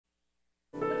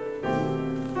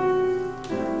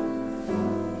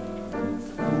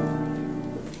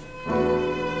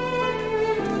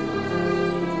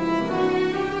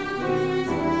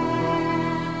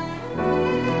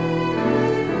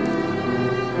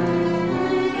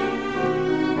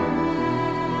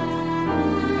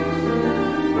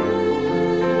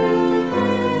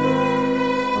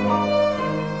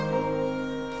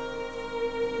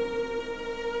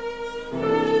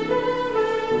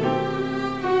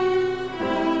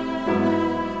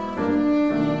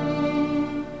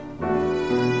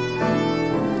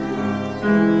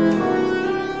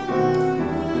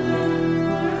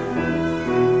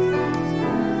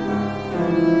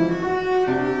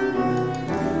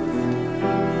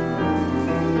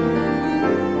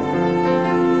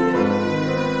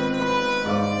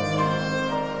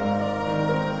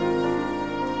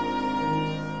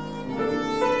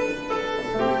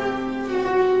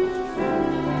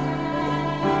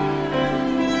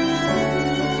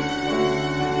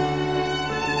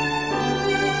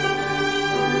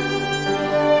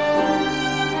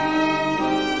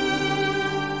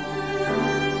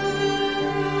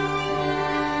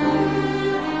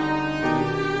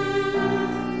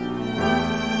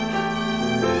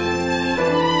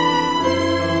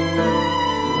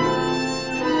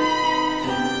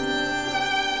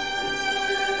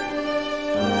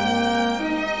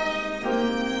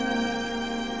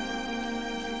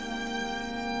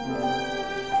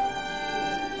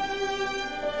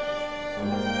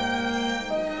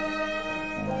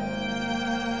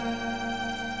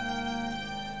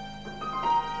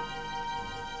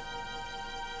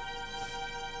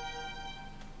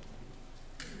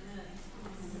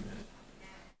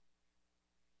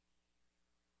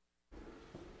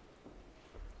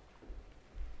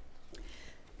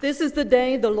This is the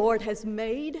day the Lord has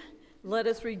made. Let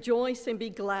us rejoice and be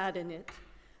glad in it.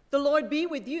 The Lord be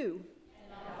with you.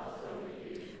 And also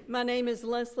with you. My name is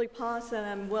Leslie Poss, and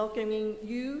I'm welcoming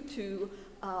you to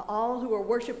all who are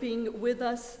worshiping with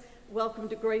us. Welcome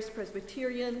to Grace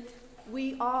Presbyterian.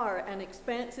 We are an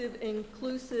expansive,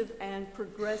 inclusive, and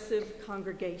progressive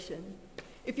congregation.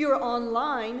 If you're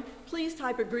online, please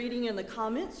type a greeting in the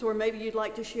comments, or maybe you'd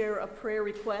like to share a prayer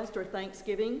request or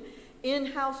thanksgiving.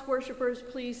 In-house worshipers,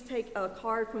 please take a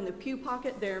card from the pew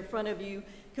pocket there in front of you,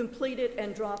 complete it,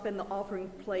 and drop in the offering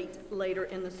plate later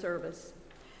in the service.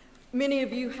 Many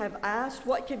of you have asked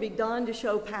what can be done to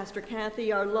show Pastor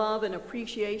Cathy our love and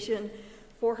appreciation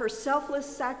for her selfless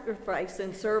sacrifice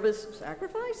and service.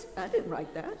 Sacrifice? I didn't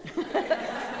write that.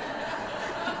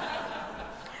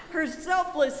 Her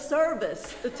selfless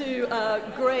service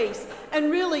to Grace and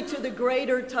really to the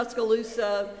greater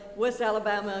Tuscaloosa, West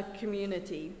Alabama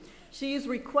community. She's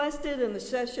requested and the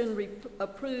session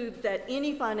approved that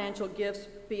any financial gifts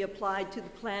be applied to the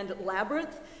planned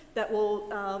labyrinth that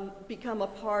will become a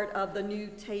part of the new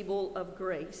Table of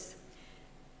Grace.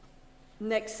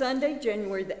 Next Sunday,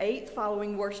 January the 8th,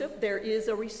 following worship, there is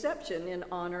a reception in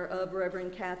honor of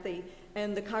Reverend Cathy,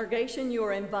 and the congregation, you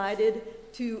are invited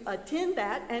to attend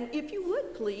that. And if you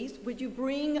would, please, would you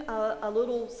bring a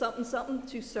little something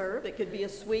to serve? It could be a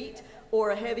sweet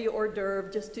or a heavy hors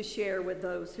d'oeuvre just to share with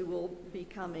those who will be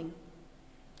coming.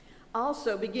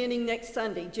 Also, beginning next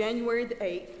Sunday, January the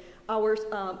 8th, our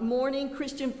morning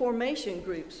Christian formation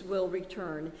groups will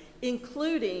return,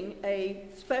 including a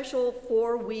special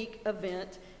 4-week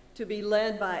event to be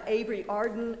led by Avery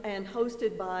Arden and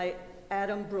hosted by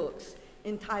Adam Brooks,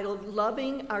 entitled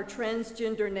Loving Our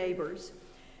Transgender Neighbors.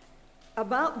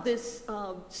 About this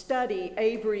study,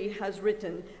 Avery has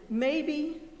written,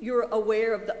 maybe you're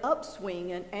aware of the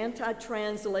upswing in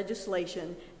anti-trans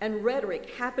legislation and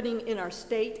rhetoric happening in our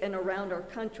state and around our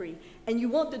country, and you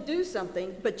want to do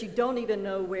something, but you don't even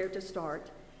know where to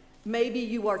start. Maybe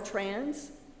you are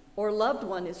trans, or a loved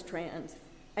one is trans,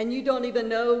 and you don't even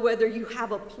know whether you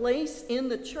have a place in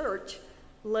the church,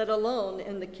 let alone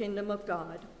in the kingdom of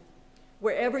God.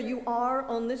 Wherever you are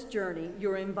on this journey,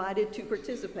 you're invited to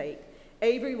participate.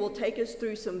 Avery will take us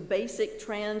through some basic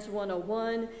Trans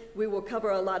 101. We will cover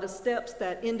a lot of steps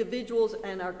that individuals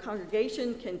and our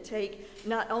congregation can take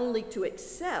not only to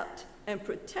accept and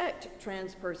protect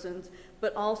trans persons,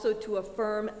 but also to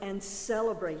affirm and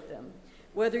celebrate them.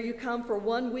 Whether you come for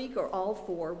 1 week or all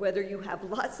 4, whether you have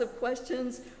lots of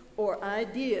questions or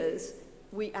ideas,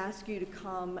 we ask you to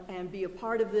come and be a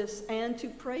part of this and to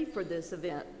pray for this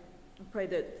event. I pray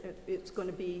that it's going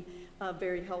to be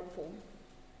very helpful.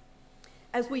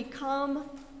 As we come,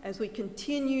 as we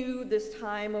continue this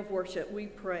time of worship, we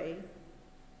pray,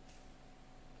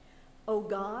 O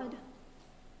God,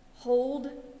 hold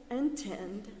and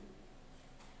tend,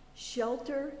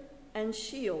 shelter and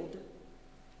shield,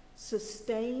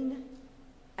 sustain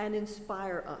and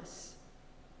inspire us.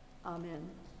 Amen.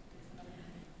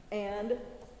 And I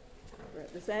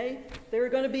forgot to say, there are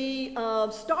going to be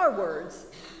star words.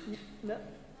 No?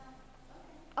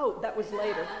 Oh, that was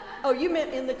later. Oh, you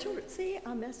meant in the church. See,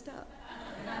 I messed up.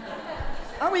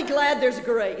 Are we glad there's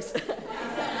grace?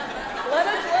 Let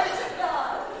us worship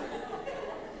God.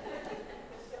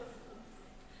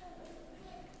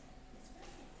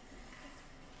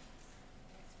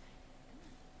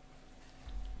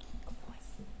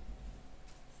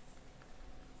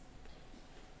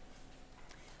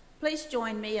 Please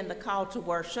join me in the call to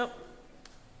worship.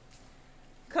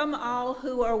 Come all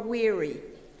who are weary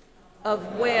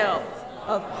of wealth,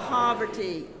 of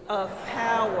poverty, of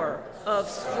power, of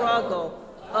struggle,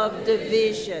 of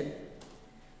division.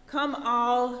 Come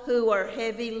all who are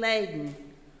heavy laden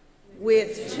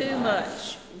with too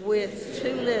much, with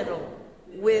too little,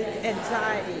 with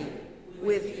anxiety,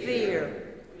 with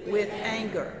fear, with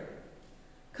anger.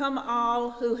 Come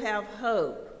all who have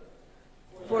hope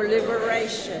for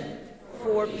liberation,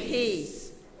 for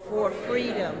peace, for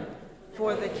freedom,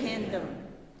 for the kingdom.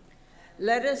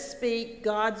 Let us speak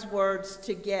God's words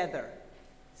together.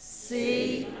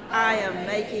 See, I am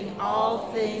making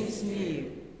all things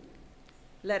new.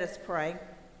 Let us pray.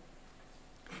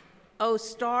 O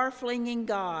star-flinging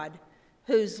God,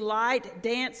 whose light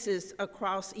dances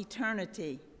across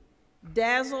eternity,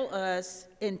 dazzle us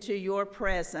into your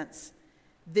presence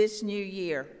this new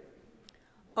year.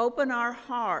 Open our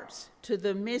hearts to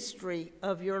the mystery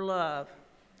of your love.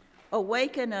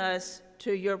 Awaken us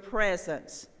to your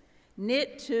presence.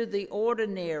 Knit to the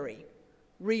ordinary.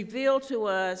 Reveal to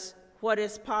us what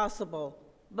is possible,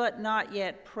 but not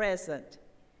yet present.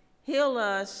 Heal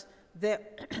us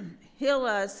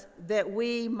that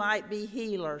we might be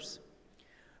healers.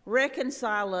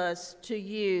 Reconcile us to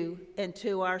you and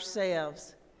to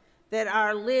ourselves, that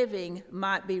our living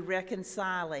might be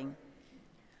reconciling.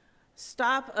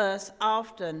 Stop us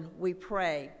often, we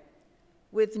pray,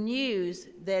 with news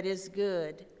that is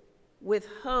good, with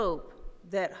hope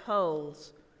that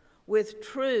holds, with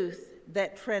truth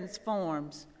that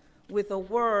transforms, with a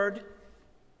word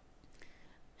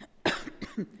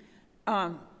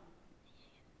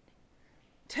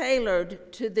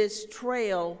tailored to this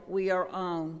trail we are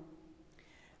on.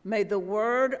 May the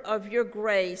word of your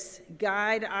grace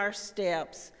guide our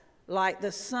steps like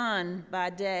the sun by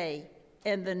day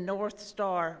and the North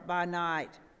Star by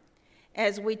night,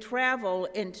 as we travel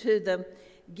into the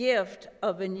gift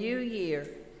of a new year.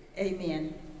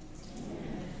 Amen.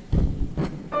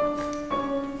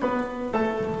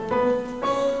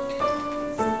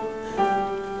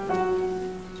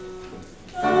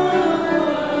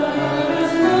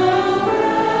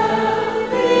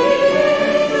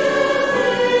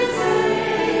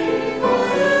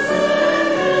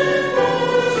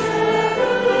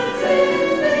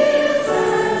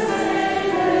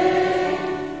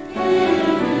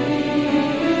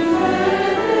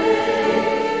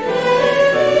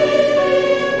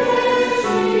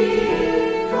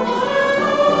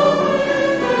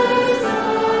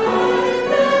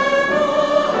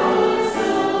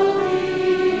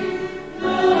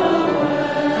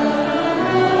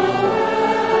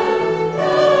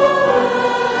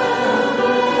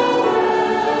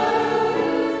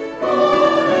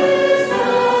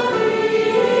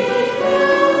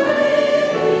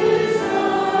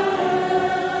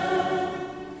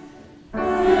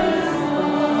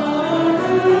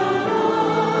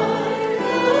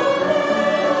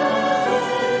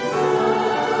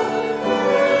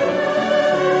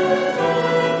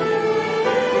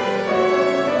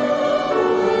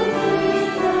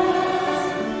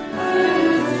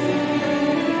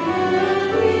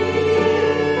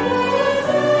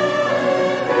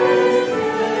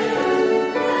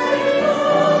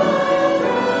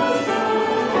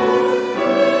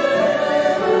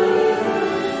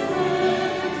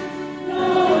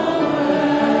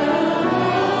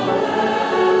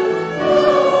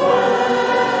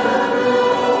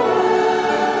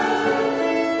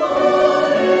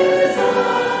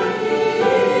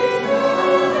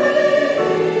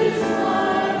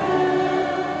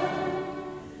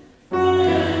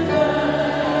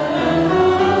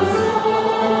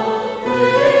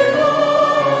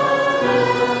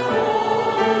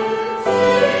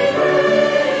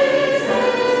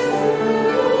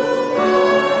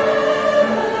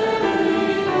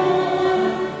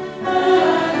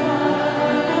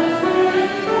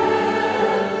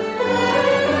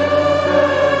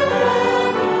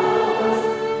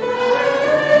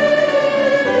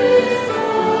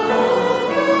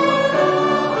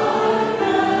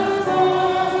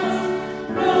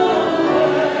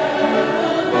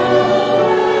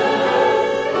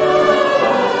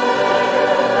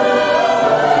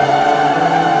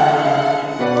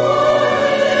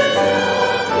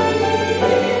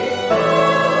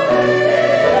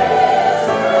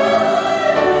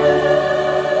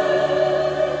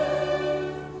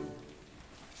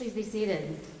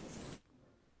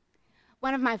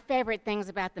 One of my favorite things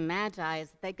about the Magi is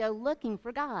that they go looking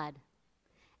for God.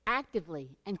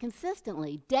 Actively and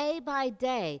consistently, day by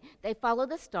day, they follow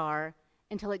the star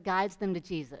until it guides them to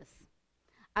Jesus.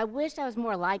 I wish I was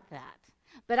more like that,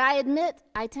 but I admit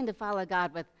I tend to follow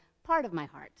God with part of my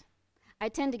heart. I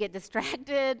tend to get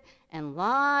distracted and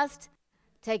lost,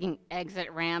 taking exit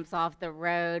ramps off the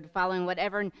road, following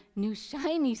whatever new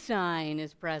shiny sign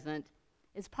is present.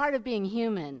 It's part of being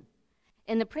human.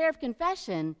 In the prayer of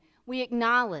confession, we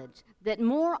acknowledge that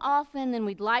more often than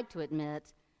we'd like to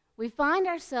admit, we find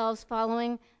ourselves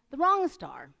following the wrong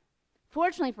star.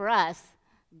 Fortunately for us,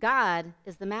 God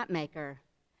is the map maker,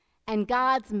 and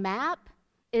God's map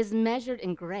is measured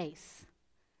in grace.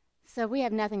 So we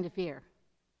have nothing to fear.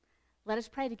 Let us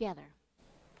pray together.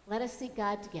 Let us seek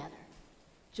God together.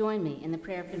 Join me in the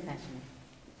prayer of confession.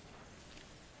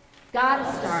 God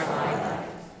of starlight,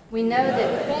 we know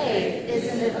that faith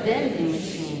isn't a vending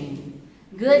machine.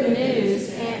 Good news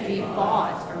can't be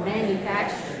bought or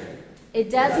manufactured.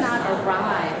 It does not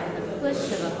arrive with the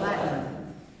push of a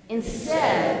button.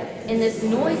 Instead, in this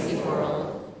noisy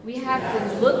world, we have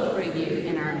to look for you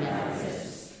in our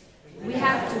midst. We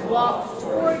have to walk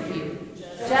toward you,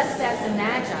 just as the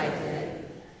Magi did.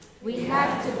 We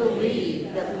have to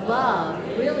believe that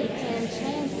love really can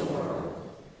change the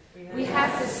world. We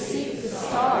have to seek the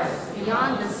stars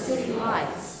beyond the city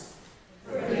lights.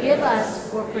 Forgive us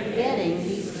for forgetting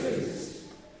these truths.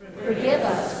 Forgive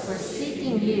us for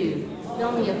seeking you with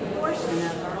only a portion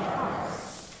of our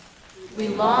hearts. We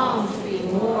long to be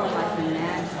more like the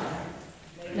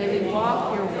Magi. May we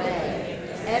walk your way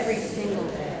every single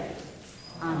day.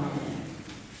 Amen.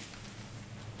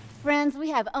 Friends, we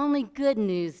have only good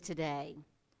news today.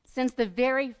 Since the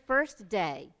very first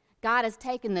day, God has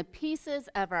taken the pieces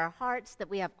of our hearts that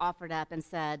we have offered up and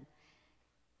said,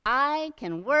 I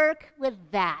can work with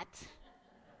that.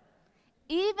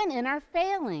 Even in our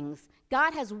failings,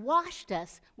 God has washed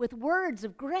us with words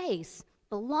of grace,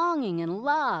 belonging, and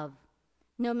love.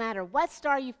 No matter what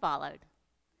star you followed,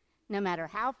 no matter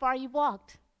how far you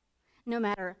walked, no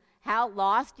matter how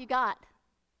lost you got,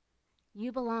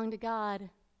 you belong to God.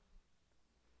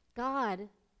 God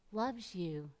loves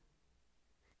you,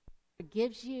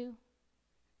 forgives you,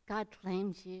 God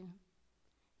claims you.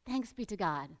 Thanks be to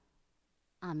God.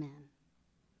 Amen.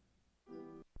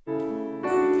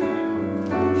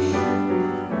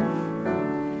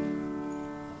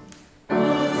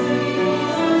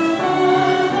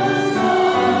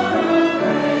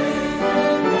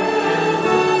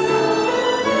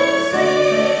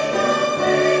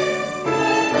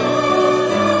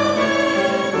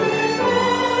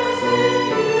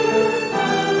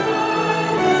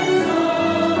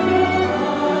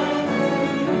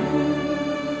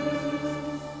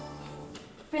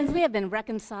 We have been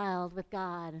reconciled with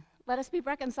God. Let us be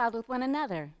reconciled with one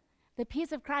another. The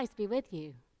peace of Christ be with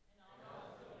you.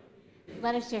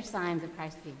 Let us share signs of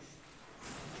Christ's peace.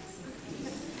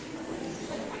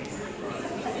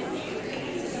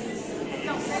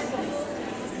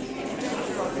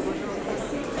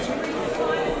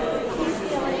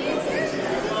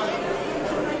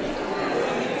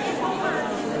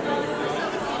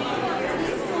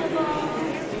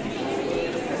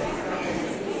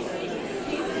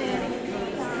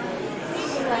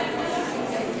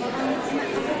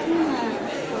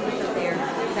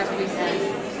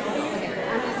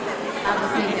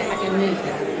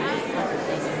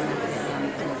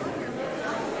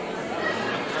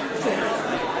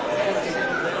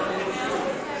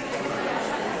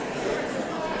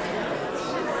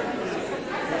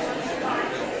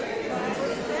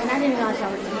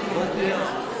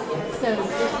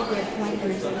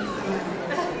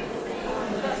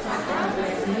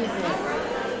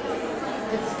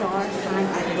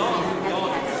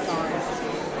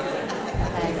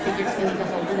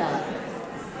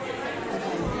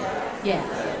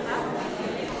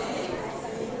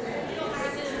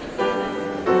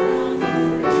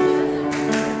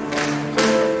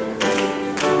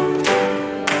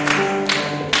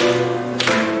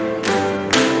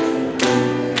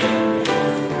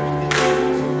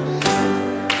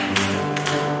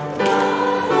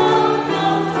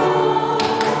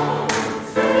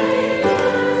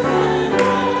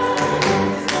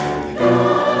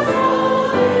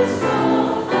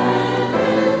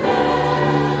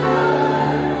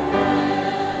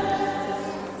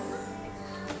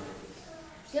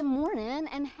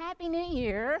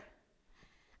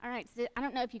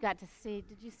 If you got to see,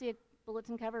 did you see a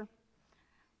bulletin cover?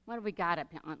 What have we got up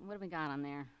on? What have we got on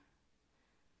there?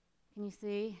 Can you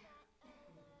see?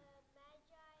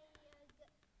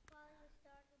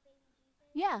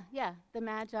 Yeah, the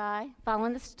Magi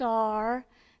following the star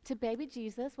to baby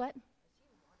Jesus. What?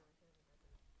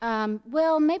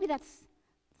 Well, maybe that's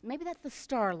the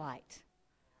starlight.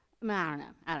 I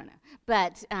don't know.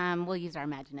 But we'll use our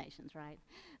imaginations, right?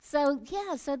 So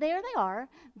there they are.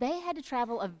 They had to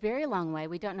travel a very long way.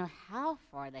 We don't know how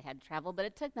far they had to travel, but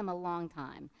it took them a long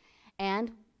time.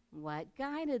 And what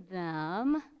guided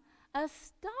them? A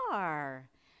star.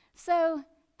 So,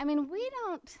 we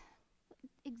don't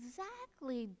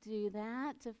exactly do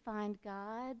that to find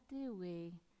God, do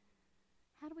we?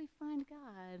 How do we find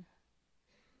God?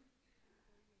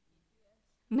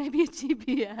 Maybe a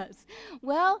GPS.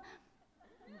 Well,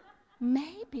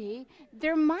 maybe.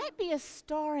 There might be a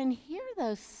star in here,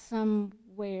 though,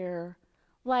 somewhere.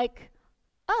 Like,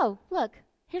 oh, look,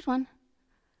 here's one.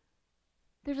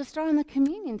 There's a star on the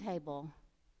communion table.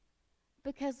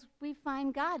 Because we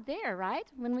find God there, right?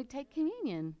 When we take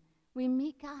communion. We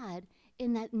meet God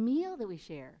in that meal that we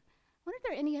share. I wonder if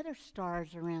there are any other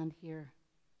stars around here.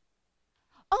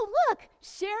 Oh, look,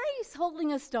 Sherry's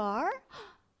holding a star.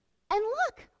 And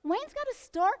look, Wayne's got a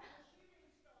star.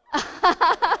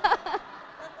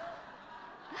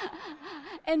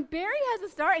 And Barry has a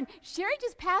star, and Sherry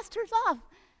just passed hers off.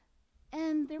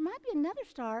 And there might be another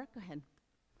star. Go ahead.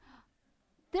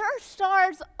 There are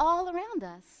stars all around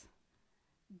us.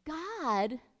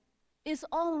 God is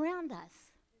all around us.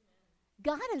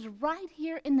 God is right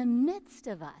here in the midst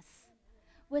of us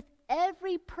with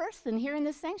every person here in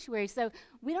the sanctuary. So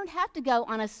we don't have to go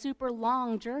on a super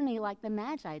long journey like the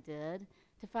Magi did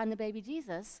to find the baby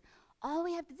Jesus. All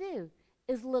we have to do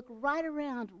is look right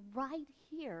around right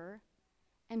here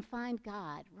and find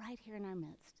God right here in our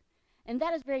midst. And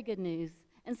that is very good news.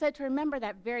 And so to remember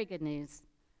that very good news,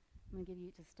 I'm going to give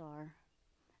you to Star.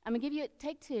 I'm going to give you,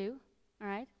 take two, all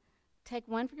right? Take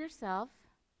one for yourself.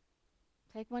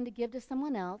 Take one to give to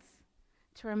someone else,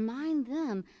 to remind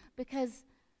them, because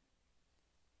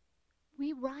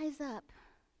we rise up.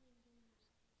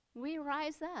 We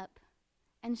rise up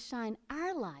and shine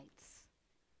our lights.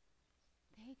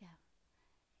 There you go.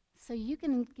 So you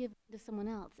can give to someone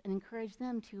else and encourage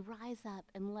them to rise up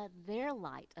and let their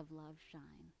light of love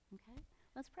shine. Okay?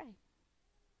 Let's pray.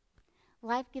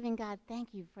 Life-giving God, thank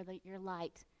you for your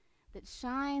light that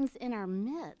shines in our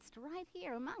midst, right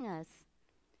here among us.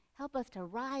 Help us to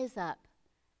rise up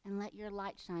and let your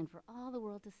light shine for all the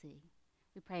world to see.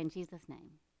 We pray in Jesus'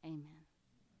 name. Amen.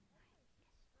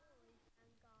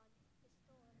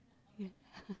 Yeah.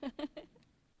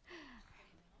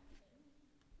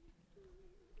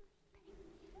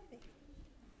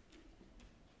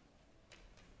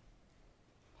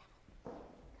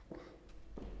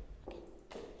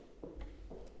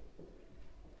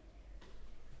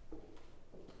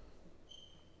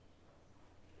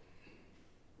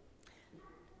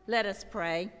 Let us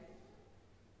pray.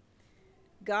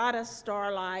 God of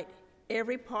starlight,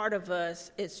 every part of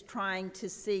us is trying to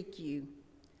seek you.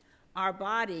 Our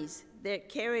bodies that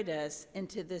carried us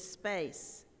into this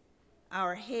space,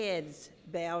 our heads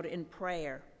bowed in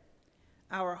prayer,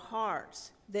 our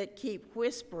hearts that keep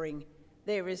whispering,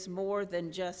 there is more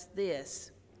than just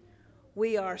this.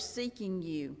 We are seeking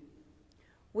you.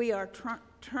 We are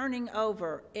turning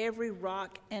over every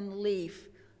rock and leaf,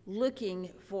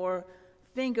 looking for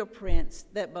fingerprints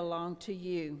that belong to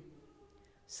you.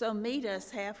 So meet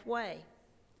us halfway.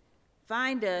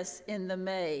 Find us in the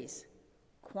maze.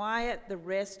 Quiet the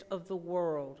rest of the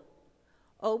world.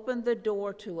 Open the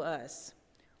door to us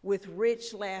with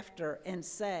rich laughter and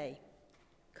say,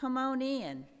 come on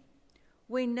in.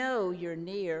 We know you're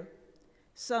near,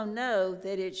 so know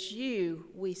that it's you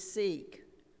we seek.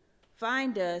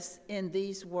 Find us in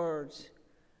these words.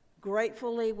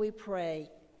 Gratefully we pray,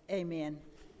 amen.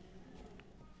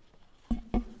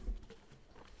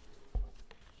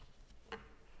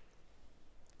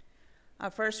 Our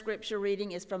first scripture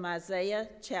reading is from Isaiah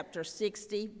chapter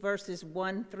 60, verses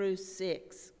 1 through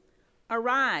 6.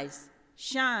 Arise,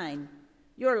 shine,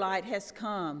 your light has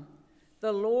come.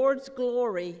 The Lord's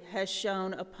glory has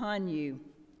shone upon you.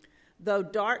 Though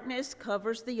darkness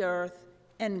covers the earth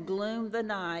and gloom the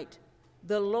night,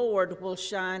 the Lord will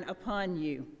shine upon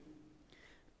you.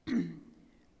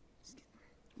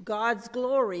 God's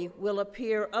glory will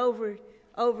appear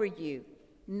over you.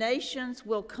 Nations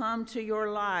will come to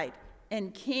your light,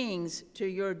 and kings to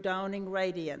your dawning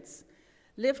radiance.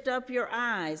 Lift up your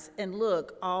eyes and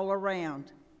look all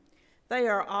around. They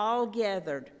are all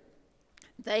gathered.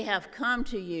 They have come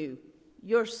to you.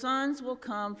 Your sons will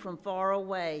come from far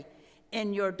away,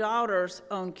 and your daughters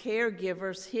on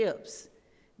caregivers' hips.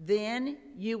 Then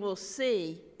you will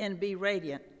see and be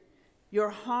radiant. Your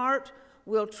heart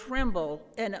will tremble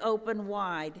and open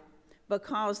wide,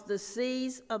 because the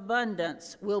sea's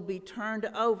abundance will be turned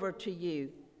over to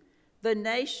you. The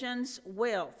nation's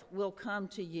wealth will come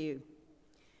to you.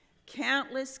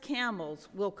 Countless camels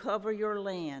will cover your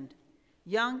land,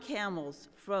 young camels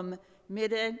from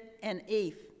Midian and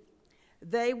Eph.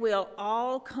 They will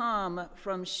all come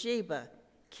from Sheba,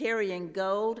 carrying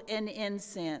gold and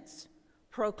incense,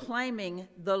 proclaiming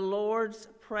the Lord's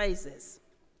praises.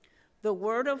 The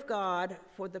word of God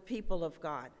for the people of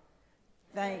God.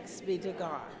 Thanks be to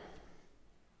God.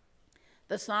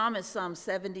 The psalm is Psalm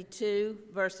 72,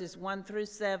 verses 1 through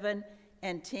 7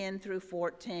 and 10 through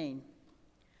 14.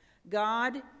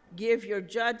 God, give your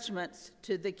judgments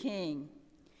to the king.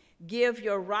 Give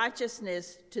your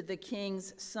righteousness to the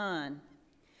king's son.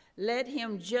 Let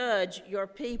him judge your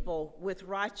people with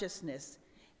righteousness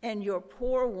and your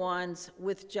poor ones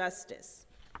with justice.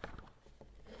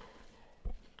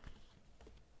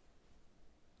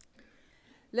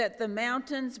 Let the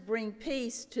mountains bring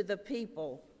peace to the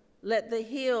people. Let the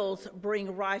hills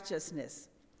bring righteousness.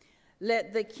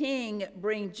 Let the king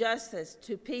bring justice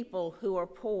to people who are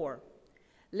poor.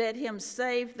 Let him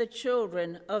save the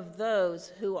children of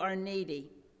those who are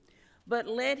needy. But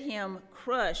let him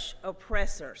crush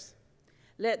oppressors.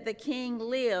 Let the king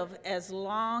live as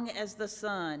long as the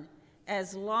sun,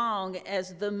 as long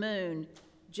as the moon,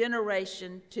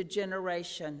 generation to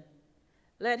generation.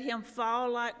 Let him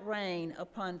fall like rain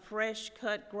upon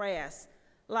fresh-cut grass,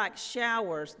 like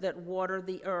showers that water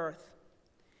the earth.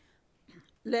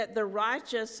 Let the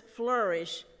righteous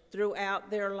flourish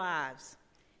throughout their lives,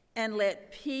 and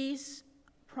let peace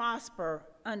prosper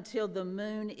until the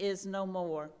moon is no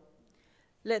more.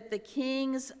 Let the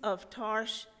kings of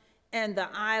Tarshish and the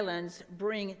islands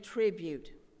bring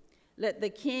tribute. Let the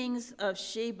kings of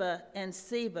Sheba and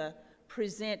Seba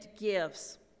present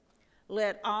gifts.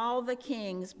 Let all the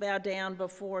kings bow down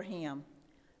before him.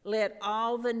 Let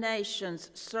all the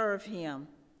nations serve him.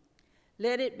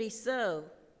 Let it be so,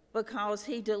 because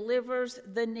he delivers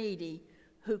the needy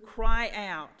who cry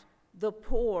out, the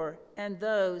poor and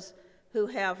those who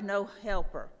have no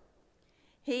helper.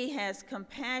 He has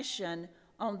compassion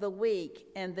on the weak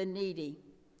and the needy.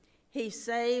 He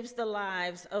saves the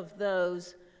lives of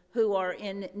those who are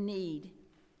in need.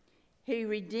 He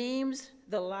redeems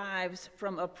the lives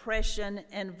from oppression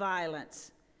and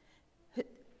violence.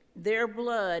 Their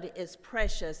blood is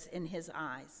precious in his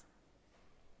eyes.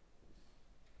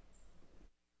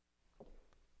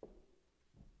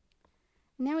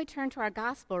 Now we turn to our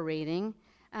gospel reading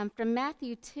from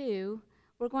Matthew 2.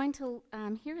 We're going to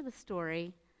hear the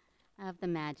story of the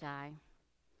Magi.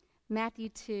 Matthew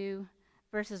 2,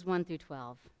 verses 1 through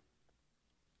 12.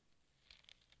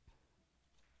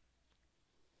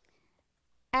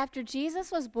 After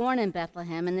Jesus was born in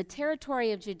Bethlehem in the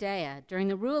territory of Judea during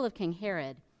the rule of King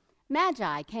Herod,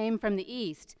 Magi came from the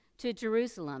east to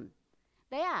Jerusalem.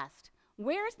 They asked,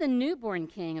 "Where's the newborn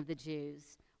king of the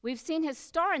Jews? We've seen his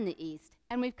star in the east,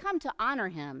 and we've come to honor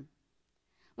him."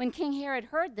 When King Herod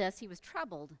heard this, he was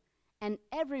troubled, and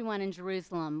everyone in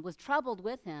Jerusalem was troubled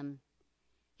with him.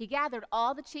 He gathered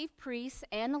all the chief priests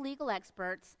and the legal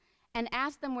experts and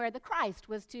asked them where the Christ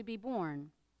was to be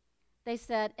born. They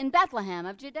said, "In Bethlehem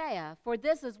of Judea, for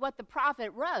this is what the prophet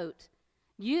wrote.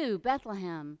 You,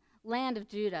 Bethlehem, land of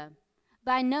Judah,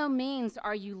 by no means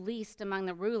are you least among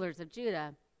the rulers of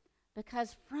Judah,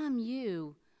 because from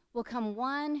you will come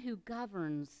one who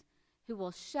governs, who will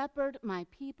shepherd my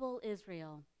people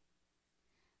Israel."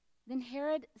 Then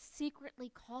Herod secretly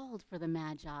called for the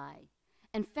Magi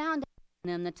and found out from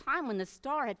them the time when the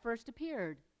star had first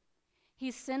appeared.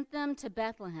 He sent them to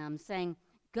Bethlehem, saying,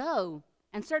 "Go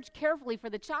and search carefully for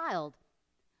the child.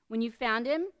 When you found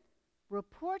him,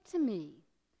 report to me,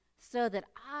 so that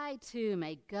I too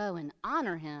may go and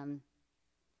honor him."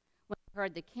 When they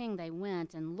heard the king, they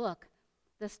went, and look,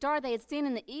 the star they had seen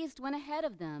in the east went ahead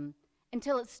of them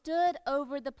until it stood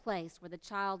over the place where the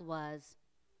child was.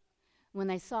 When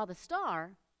they saw the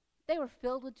star, they were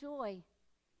filled with joy.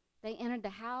 They entered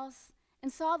the house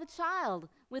and saw the child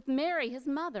with Mary, his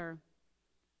mother.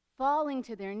 Falling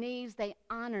to their knees, they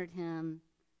honored him.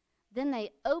 Then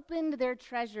they opened their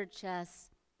treasure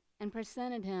chests and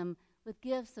presented him with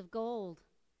gifts of gold,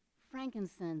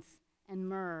 frankincense, and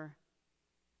myrrh.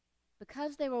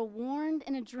 Because they were warned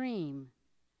in a dream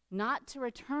not to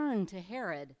return to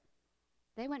Herod,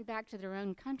 they went back to their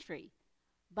own country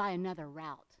by another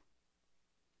route.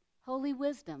 Holy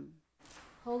wisdom,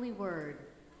 holy word,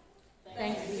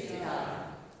 thanks be to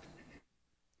God.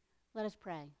 Let us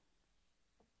pray.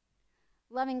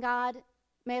 Loving God,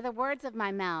 may the words of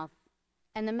my mouth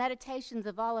and the meditations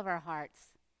of all of our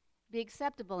hearts be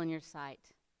acceptable in your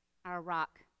sight, our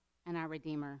rock and our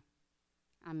Redeemer.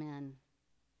 Amen.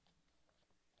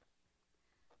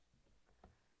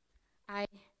 I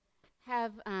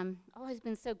have always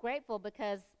been so grateful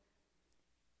because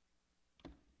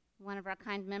one of our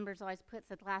kind members always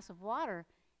puts a glass of water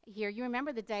here. You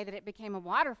remember the day that it became a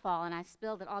waterfall and I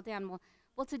spilled it all down.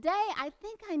 Well, today I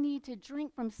think I need to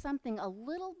drink from something a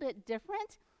little bit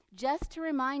different just to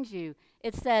remind you.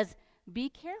 It says, "Be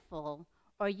careful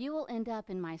or you will end up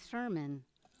in my sermon."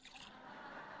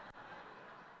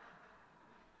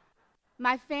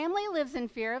 My family lives in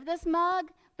fear of this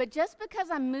mug, but just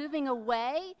because I'm moving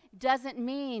away doesn't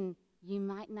mean you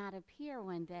might not appear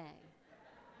one day.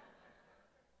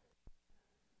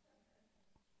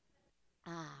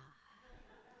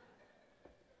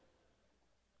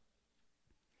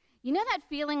 You know that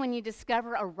feeling when you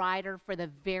discover a writer for the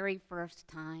very first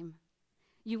time?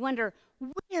 You wonder,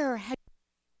 where have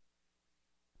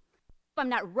I'm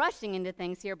not rushing into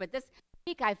things here, but this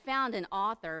week I found an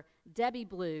author, Debbie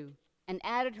Blue, and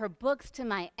added her books to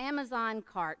my Amazon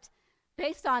cart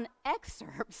based on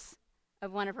excerpts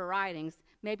of one of her writings.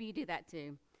 Maybe you do that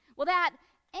too. Well, that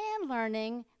and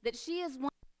learning that she is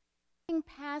one of the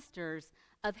pastors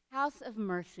of House of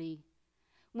Mercy.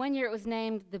 One year it was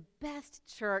named the best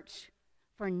church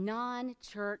for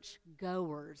non-church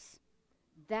goers.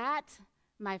 That,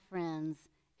 my friends,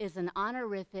 is an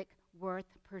honorific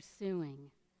worth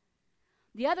pursuing.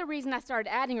 The other reason I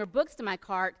started adding her books to my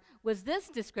cart was this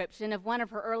description of one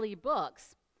of her early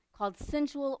books called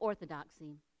Sensual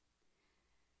Orthodoxy.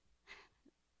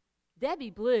 Debbie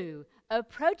Blue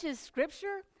approaches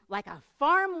Scripture like a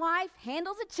farm wife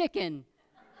handles a chicken.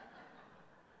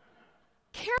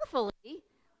 carefully,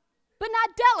 but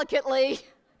not delicately,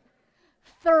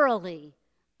 thoroughly,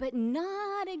 but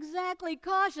not exactly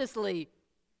cautiously.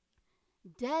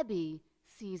 Debbie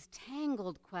sees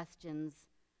tangled questions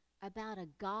about a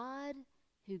God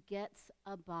who gets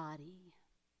a body.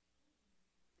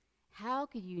 How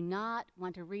could you not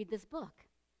want to read this book?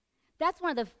 That's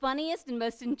one of the funniest and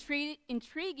most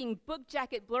intriguing book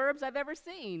jacket blurbs I've ever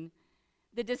seen.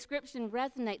 The description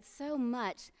resonates so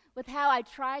much with how I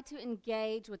try to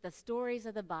engage with the stories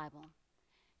of the Bible.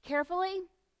 Carefully,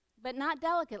 but not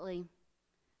delicately.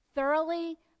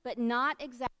 Thoroughly, but not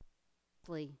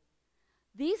exactly.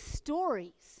 These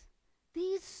stories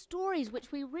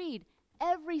which we read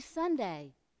every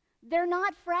Sunday, they're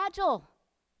not fragile.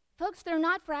 Folks, they're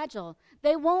not fragile.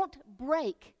 They won't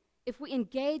break if we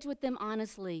engage with them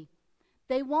honestly.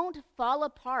 They won't fall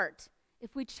apart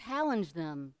if we challenge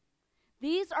them.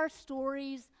 These are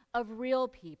stories of real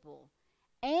people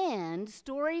and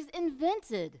stories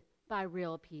invented by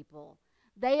real people.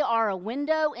 They are a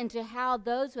window into how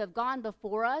those who have gone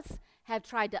before us have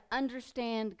tried to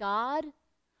understand God,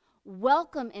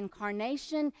 welcome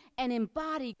incarnation, and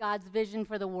embody God's vision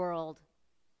for the world.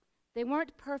 They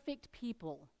weren't perfect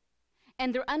people,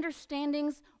 and their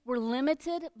understandings were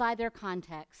limited by their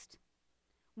context.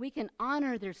 We can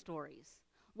honor their stories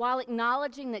while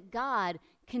acknowledging that God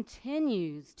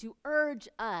continues to urge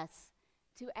us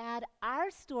to add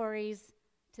our stories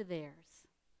to theirs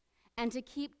and to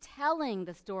keep telling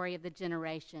the story of the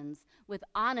generations with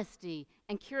honesty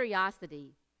and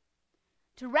curiosity,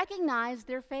 to recognize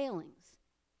their failings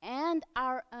and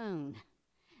our own,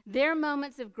 their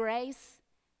moments of grace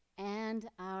and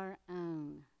our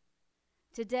own.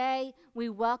 Today, we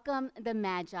welcome the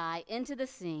Magi into the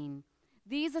scene,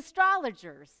 these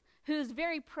astrologers whose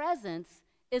very presence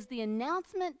is the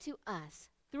announcement to us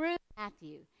through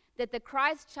Matthew that the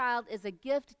Christ child is a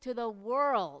gift to the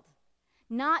world,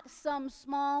 not some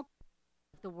small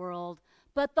of the world,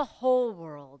 but the whole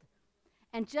world.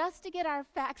 And just to get our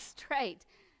facts straight,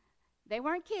 they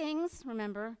weren't kings,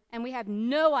 remember, and we have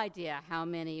no idea how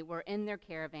many were in their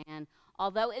caravan,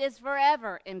 although it is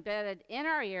forever embedded in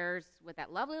our ears with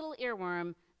that lovely little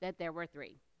earworm that there were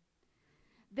 3.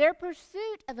 Their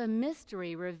pursuit of a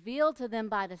mystery revealed to them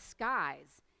by the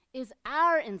skies is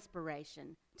our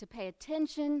inspiration to pay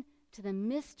attention to the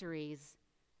mysteries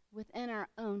within our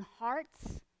own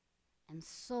hearts and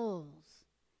souls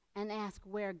and ask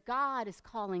where God is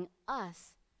calling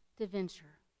us to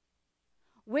venture.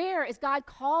 Where is God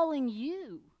calling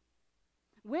you?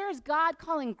 Where is God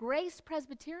calling Grace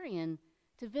Presbyterian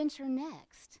to venture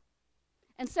next?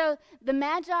 And so the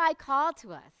Magi call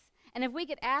to us. And if we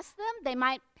could ask them, they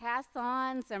might pass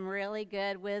on some really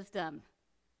good wisdom.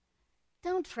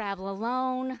 Don't travel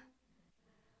alone.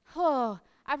 Oh,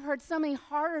 I've heard so many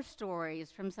horror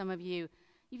stories from some of you.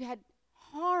 You've had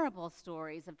horrible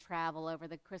stories of travel over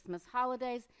the Christmas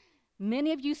holidays.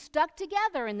 Many of you stuck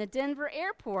together in the Denver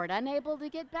airport, unable to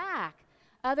get back.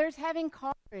 Others having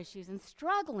car issues and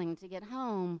struggling to get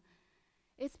home.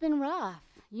 It's been rough.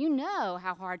 You know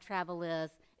how hard travel is.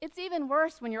 It's even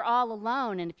worse when you're all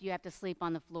alone and if you have to sleep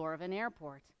on the floor of an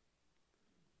airport.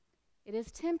 It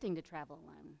is tempting to travel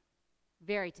alone.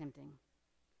 Very tempting.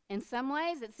 In some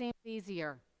ways, it seems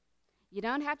easier. You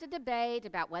don't have to debate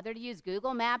about whether to use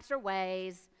Google Maps or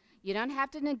Waze. You don't have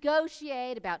to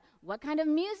negotiate about what kind of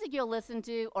music you'll listen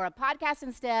to or a podcast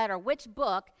instead or which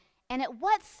book and at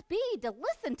what speed to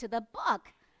listen to the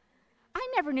book. I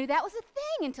never knew that was a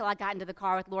thing until I got into the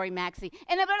car with Lori Maxey.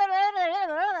 And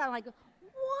I'm like,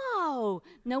 whoa,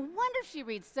 no wonder she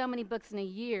reads so many books in a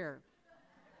year.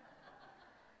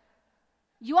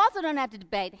 You also don't have to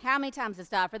debate how many times to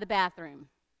stop for the bathroom.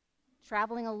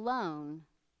 Traveling alone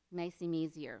may seem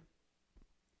easier.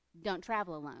 Don't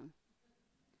travel alone.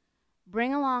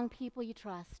 Bring along people you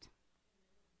trust,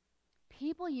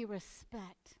 people you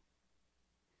respect,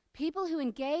 people who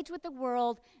engage with the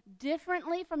world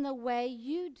differently from the way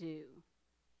you do.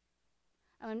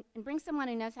 Oh, and bring someone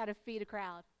who knows how to feed a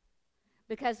crowd,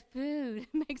 because food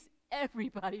makes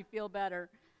everybody feel better.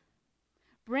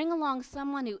 Bring along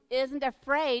someone who isn't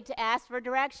afraid to ask for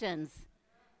directions,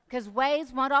 because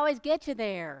Waze won't always get you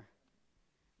there.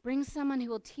 Bring someone who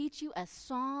will teach you a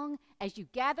song as you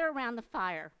gather around the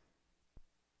fire.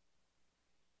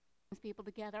 People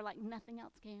together like nothing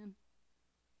else can.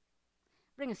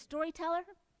 Bring a storyteller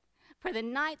for the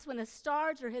nights when the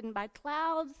stars are hidden by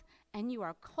clouds and you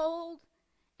are cold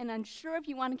and unsure if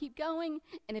you want to keep going,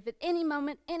 and if at any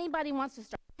moment anybody wants to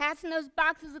start passing those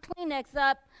boxes of Kleenex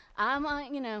up, I'm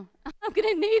going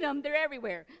to need them. They're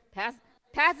everywhere. Pass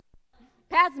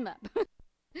them up.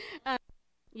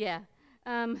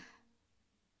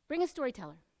 Bring a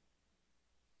storyteller.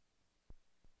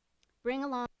 bring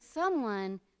along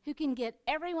someone who can get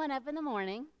everyone up in the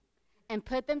morning and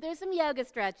put them through some yoga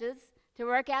stretches to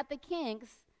work out the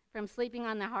kinks from sleeping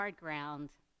on the hard ground.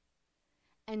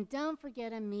 And don't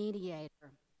forget a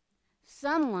mediator,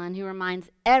 someone who reminds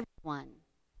everyone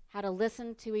how to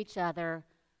listen to each other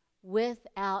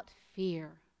without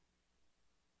fear.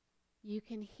 You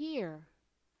can hear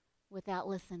without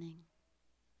listening,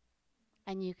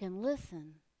 and you can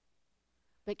listen,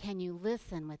 but can you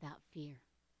listen without fear?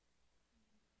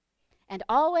 And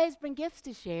always bring gifts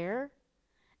to share,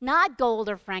 not gold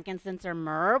or frankincense or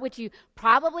myrrh, which you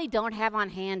probably don't have on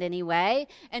hand anyway,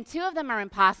 and 2 of them are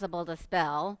impossible to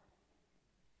spell.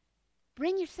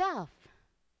 Bring yourself,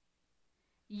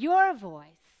 your voice,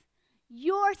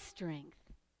 your strength,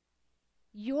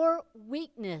 your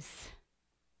weakness,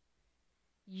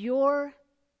 your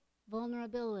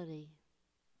vulnerability,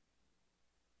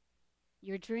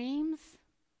 your dreams,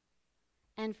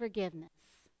 and forgiveness.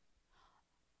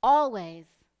 Always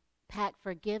pack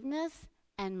forgiveness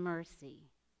and mercy.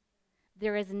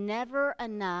 There is never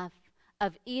enough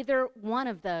of either one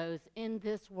of those in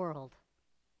this world.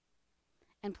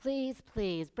 And please,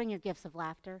 please, bring your gifts of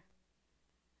laughter.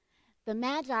 The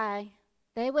Magi,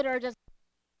 they would urge us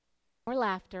more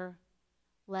laughter,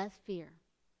 less fear.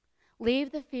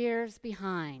 Leave the fears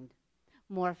behind.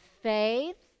 More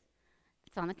faith,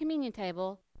 it's on the communion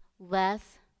table,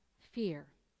 less fear.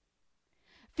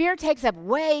 Fear takes up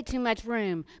way too much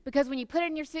room because when you put it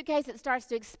in your suitcase, it starts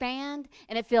to expand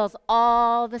and it fills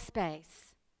all the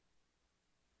space.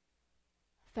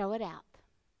 Throw it out.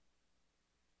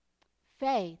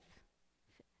 Faith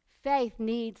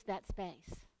needs that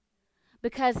space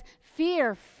because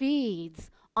fear feeds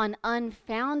on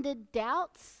unfounded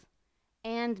doubts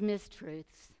and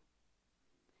mistruths.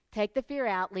 Take the fear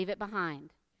out, leave it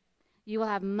behind. You will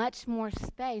have much more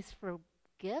space for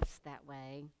gifts that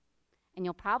way, and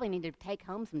you'll probably need to take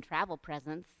home some travel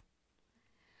presents.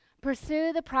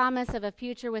 Pursue the promise of a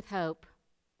future with hope.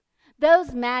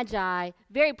 Those Magi,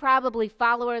 very probably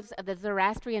followers of the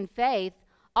Zoroastrian faith,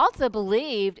 also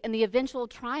believed in the eventual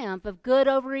triumph of good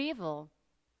over evil.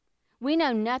 We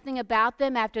know nothing about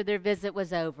them after their visit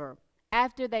was over,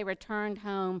 after they returned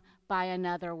home by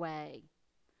another way.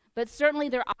 But certainly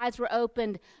their eyes were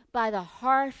opened by the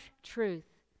harsh truth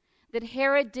that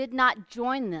Herod did not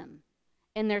join them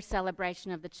in their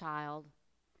celebration of the child.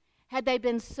 Had they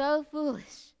been so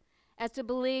foolish as to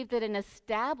believe that an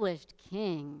established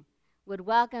king would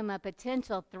welcome a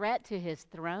potential threat to his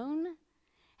throne?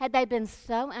 Had they been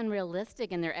so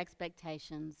unrealistic in their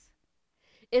expectations?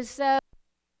 If so,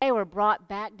 they were brought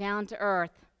back down to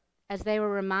earth as they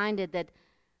were reminded that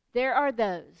there are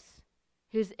those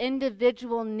whose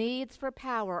individual needs for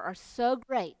power are so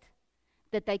great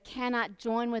that they cannot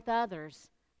join with others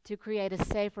to create a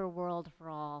safer world for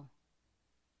all.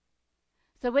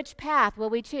 So which path will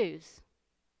we choose?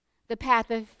 The path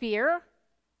of fear,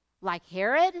 like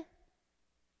Herod?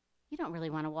 You don't really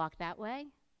want to walk that way.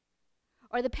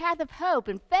 Or the path of hope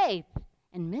and faith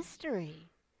and mystery,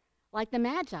 like the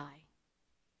Magi?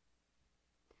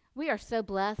 We are so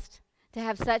blessed to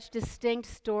have such distinct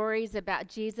stories about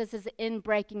Jesus'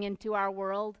 inbreaking into our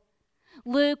world.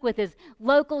 Luke, with his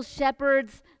local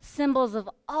shepherds, symbols of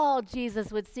all Jesus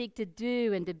would seek to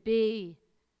do and to be.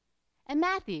 And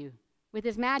Matthew, with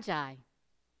his Magi,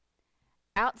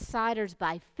 outsiders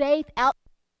by faith, out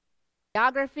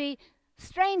geography,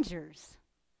 strangers,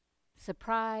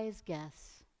 surprise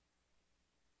guests.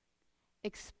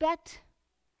 Expect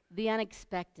the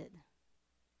unexpected,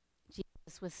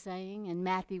 Jesus was saying, and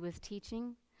Matthew was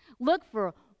teaching. Look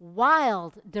for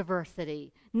wild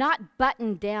diversity, not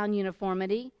buttoned-down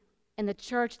uniformity in the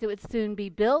church that would soon be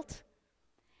built.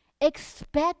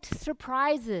 Expect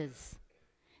surprises.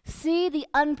 See the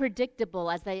unpredictable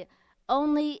as they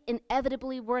only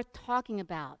inevitably worth talking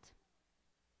about.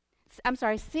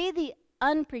 See the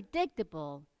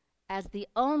unpredictable as the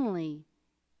only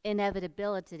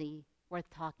inevitability worth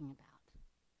talking about.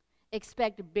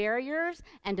 Expect barriers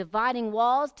and dividing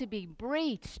walls to be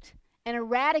breached and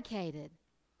eradicated.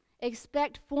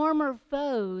 Expect former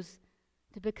foes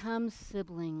to become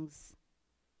siblings,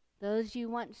 those you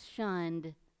once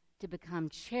shunned to become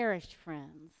cherished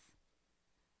friends.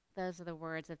 Those are the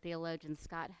words of theologian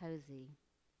Scott Hosey.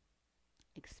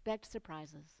 Expect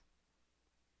surprises.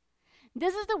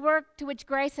 This is the work to which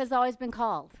Grace has always been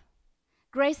called.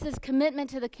 Grace's commitment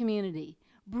to the community,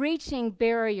 breaching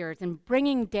barriers and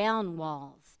bringing down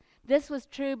walls. This was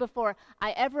true before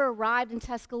I ever arrived in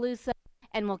Tuscaloosa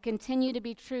and will continue to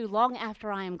be true long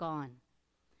after I am gone.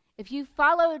 If you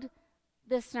followed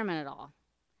this sermon at all,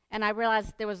 and I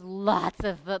realized there was lots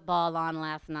of football on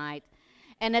last night,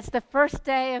 and it's the first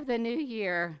day of the new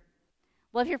year,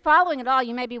 Well, if you're following at all,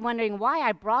 you may be wondering why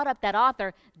I brought up that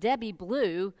author, Debbie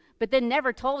Blue, but then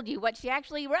never told you what she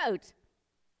actually wrote.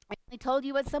 I only told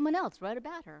you what someone else wrote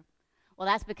about her. Well,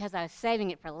 that's because I was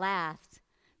saving it for last,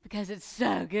 because it's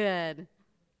so good.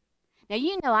 Now,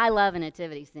 you know I love a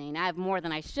nativity scene. I have more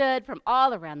than I should from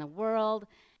all around the world,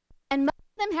 and most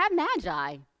of them have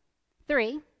magi.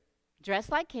 3,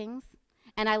 dressed like kings,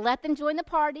 and I let them join the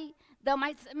party, though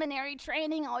my seminary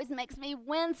training always makes me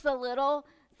wince a little,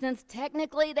 since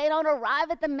technically they don't arrive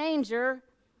at the manger.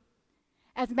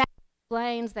 As Matt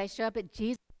explains, they show up at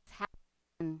Jesus' house,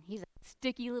 and he's a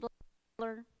sticky little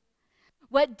killer.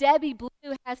 What Debbie Blue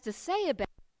has to say about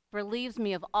it relieves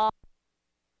me of all.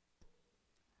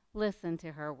 Listen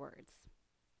to her words.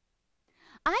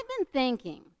 I've been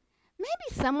thinking,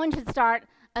 maybe someone should start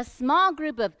a small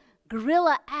group of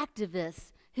guerrilla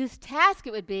activists whose task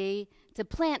it would be to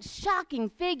plant shocking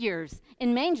figures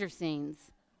in manger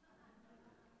scenes.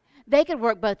 They could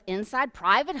work both inside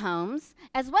private homes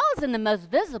as well as in the most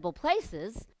visible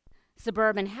places.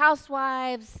 Suburban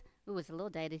housewives, it's a little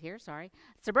dated here, sorry.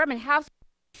 Suburban housewives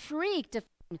shriek to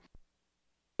find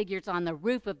figures on the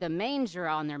roof of the manger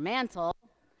on their mantle.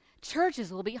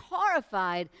 Churches will be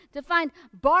horrified to find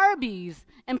Barbies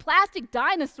and plastic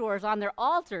dinosaurs on their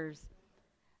altars.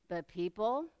 But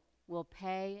people will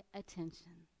pay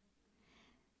attention.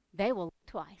 They will look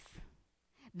twice.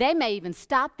 They may even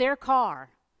stop their car.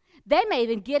 They may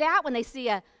even get out when they see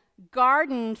a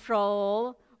garden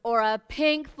troll or a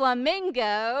pink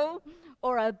flamingo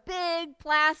or a big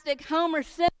plastic Homer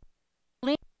Simpson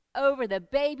leaning over the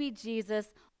baby Jesus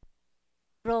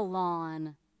on the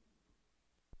lawn.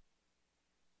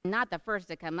 Not the first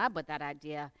to come up with that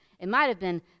idea. It might have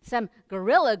been some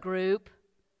guerrilla group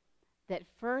that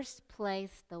first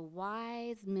placed the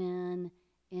wise men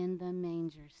in the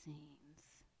manger scenes.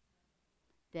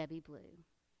 Debbie Blue.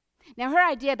 Now, her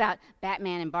idea about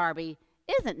Batman and Barbie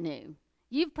isn't new.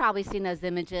 You've probably seen those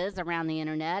images around the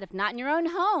internet, if not in your own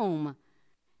home.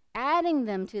 Adding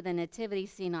them to the nativity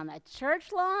scene on the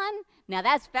church lawn, now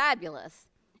that's fabulous.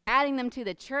 Adding them to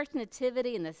the church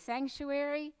nativity in the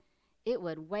sanctuary, it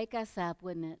would wake us up,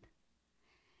 wouldn't it?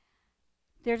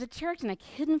 There's a church, and I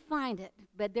couldn't find it,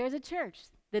 but there's a church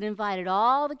that invited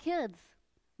all the kids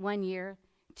one year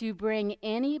to bring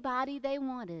anybody they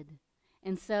wanted.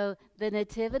 And so the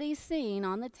nativity scene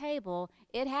on the table,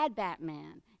 it had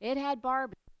Batman, it had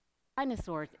Barbie,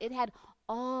 dinosaurs, it had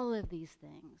all of these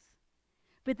things.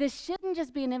 But this shouldn't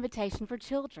just be an invitation for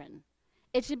children.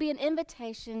 It should be an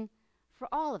invitation for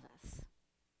all of us.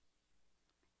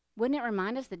 Wouldn't it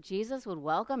remind us that Jesus would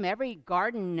welcome every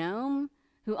garden gnome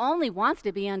who only wants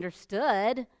to be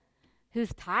understood,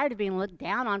 who's tired of being looked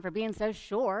down on for being so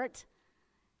short?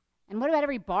 And what about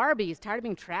every Barbie who's tired of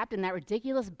being trapped in that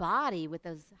ridiculous body with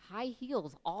those high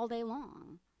heels all day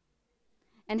long?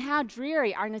 And how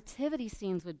dreary our nativity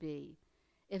scenes would be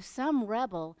if some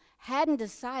rebel hadn't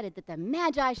decided that the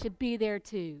Magi should be there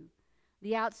too,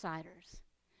 the outsiders,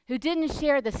 who didn't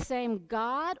share the same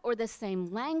God or the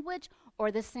same language or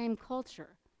the same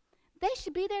culture. They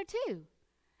should be there too.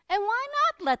 And why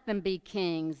not let them be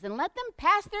kings and let them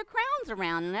pass their crowns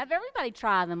around and have everybody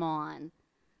try them on?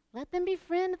 Let them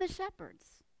befriend the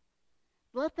shepherds.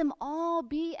 Let them all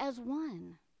be as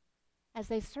one as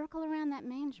they circle around that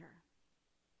manger.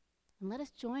 And let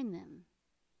us join them,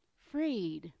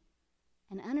 freed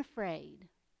and unafraid.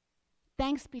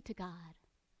 Thanks be to God.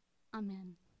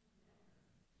 Amen.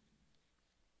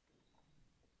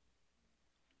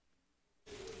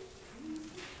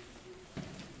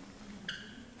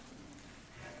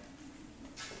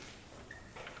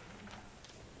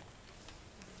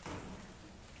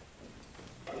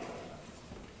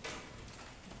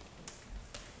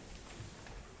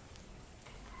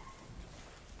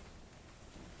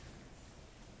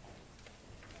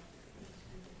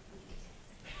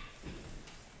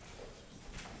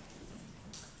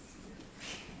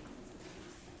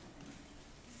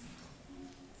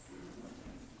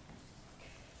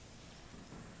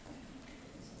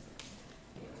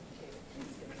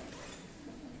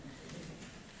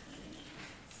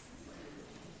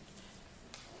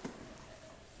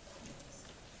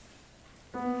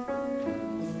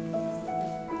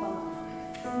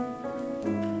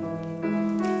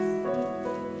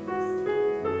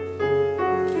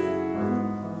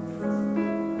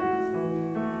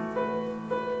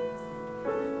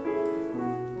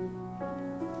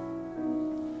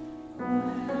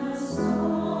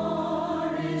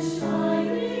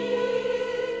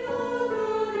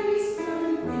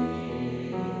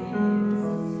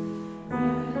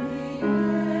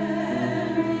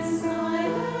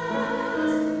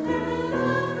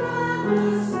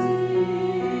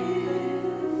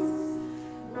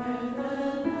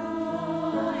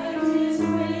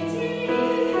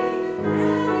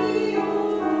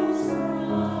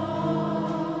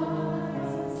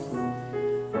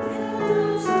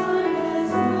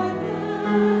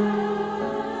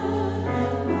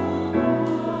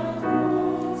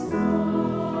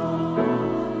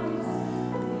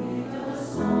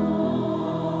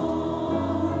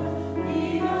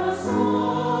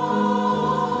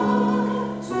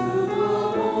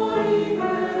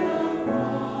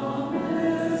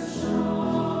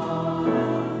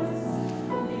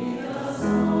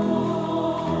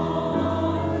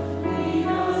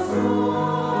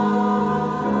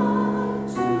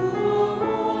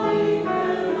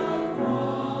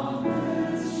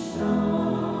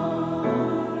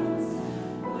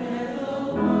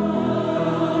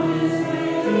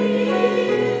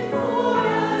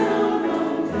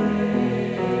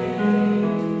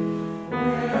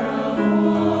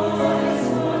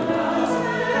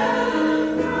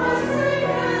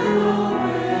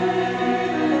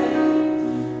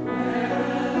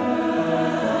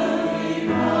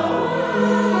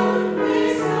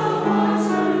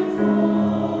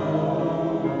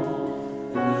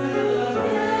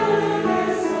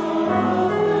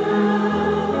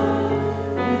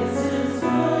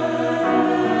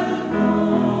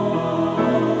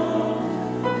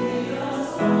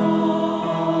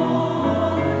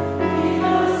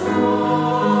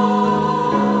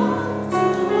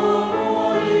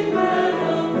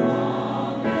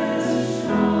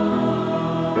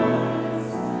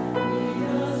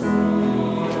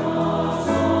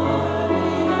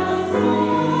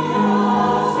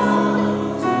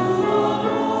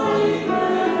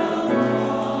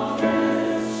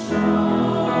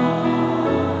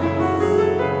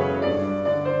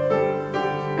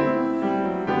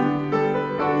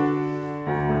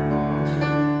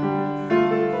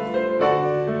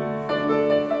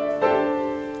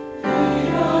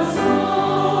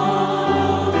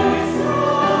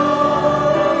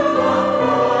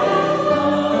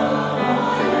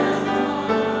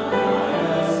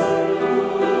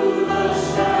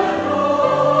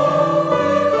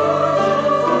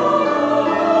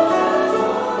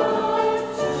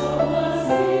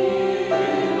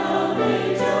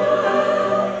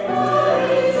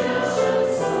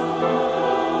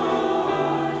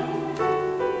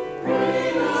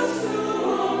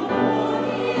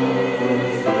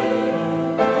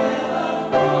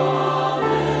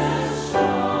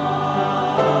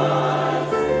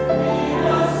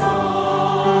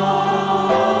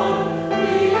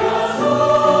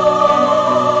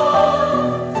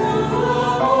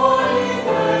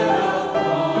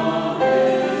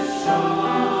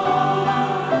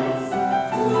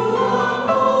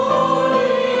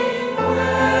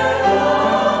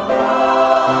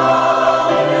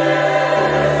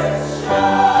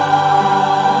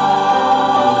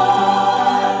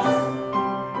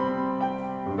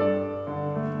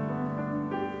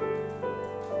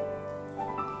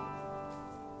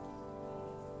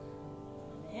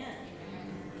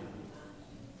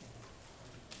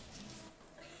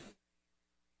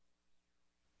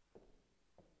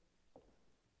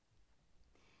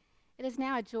 It is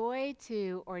now a joy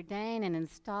to ordain and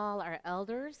install our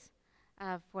elders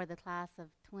for the class of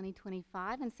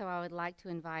 2025, and so I would like to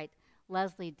invite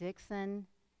Leslie Dixon,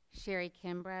 Sherry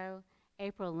Kimbrough,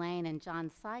 April Lane, and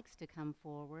John Sykes to come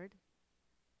forward.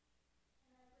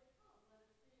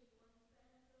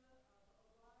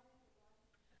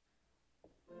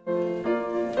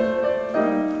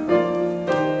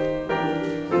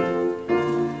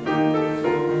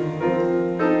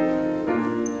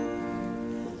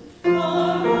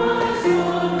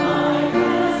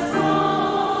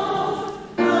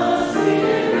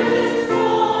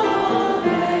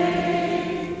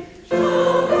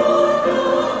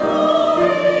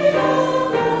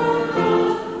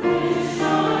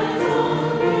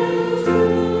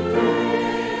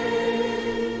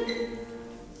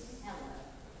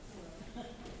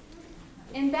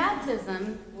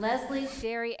 Leslie,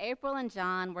 Sherry, April, and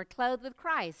John were clothed with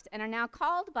Christ and are now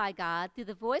called by God through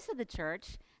the voice of the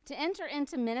church to enter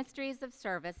into ministries of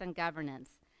service and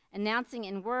governance, announcing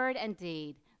in word and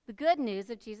deed the good news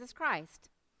of Jesus Christ.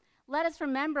 Let us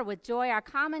remember with joy our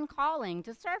common calling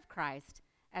to serve Christ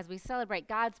as we celebrate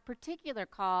God's particular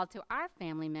call to our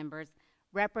family members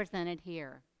represented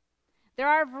here. There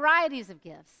are varieties of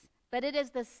gifts, but it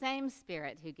is the same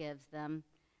Spirit who gives them.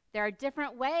 There are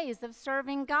different ways of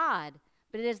serving God,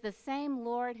 but it is the same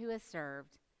Lord who is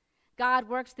served. God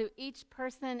works through each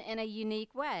person in a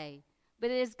unique way,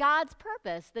 but it is God's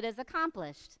purpose that is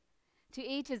accomplished. To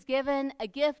each is given a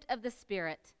gift of the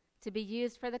Spirit to be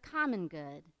used for the common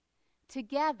good.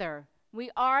 Together,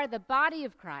 we are the body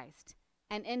of Christ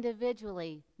and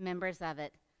individually members of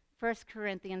it. 1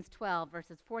 Corinthians 12,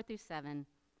 verses 4 through 7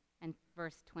 and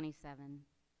verse 27.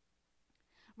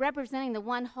 Representing the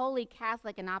one holy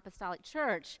Catholic and Apostolic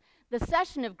Church, the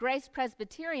Session of Grace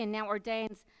Presbyterian now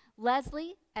ordains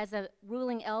Leslie as a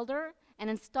ruling elder and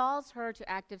installs her to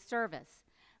active service.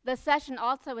 The session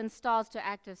also installs to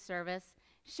active service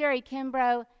Sherry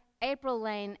Kimbrough, April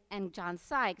Lane, and John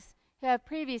Sykes, who have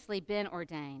previously been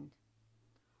ordained.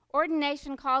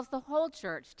 Ordination calls the whole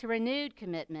church to renewed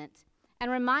commitment and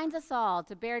reminds us all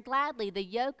to bear gladly the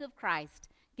yoke of Christ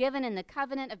given in the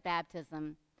covenant of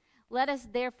baptism. Let us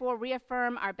therefore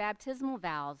reaffirm our baptismal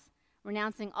vows,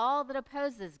 renouncing all that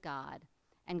opposes God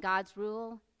and God's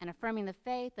rule and affirming the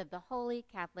faith of the Holy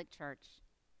Catholic Church.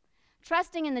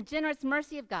 Trusting in the generous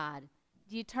mercy of God,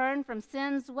 do you turn from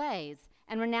sin's ways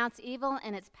and renounce evil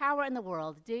and its power in the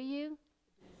world? Do you?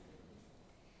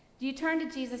 Do you turn to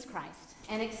Jesus Christ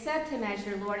and accept him as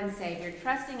your Lord and Savior,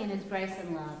 trusting in his grace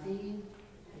and love? Do you?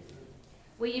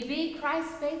 Will you be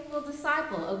Christ's faithful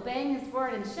disciple, obeying his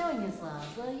word and showing his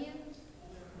love? Will you?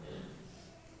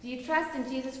 Do you trust in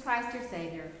Jesus Christ, your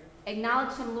Savior,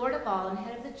 acknowledge him Lord of all and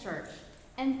head of the church,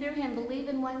 and through him believe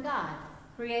in one God,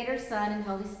 Creator, Son, and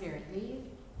Holy Spirit? Do you?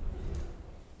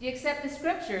 Do you accept the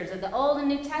scriptures of the Old and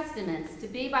New Testaments to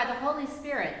be, by the Holy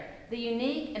Spirit, the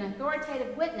unique and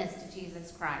authoritative witness to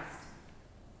Jesus Christ?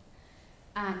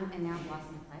 And now I've lost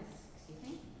my place. Excuse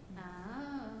me.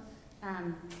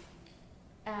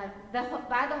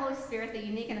 By the Holy Spirit, the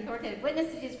unique and authoritative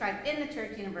witness to Jesus Christ in the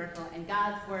Church Universal and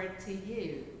God's word to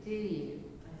you. Do you?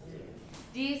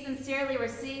 Do you sincerely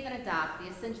receive and adopt the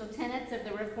essential tenets of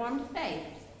the Reformed faith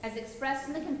as expressed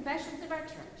in the confessions of our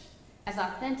church as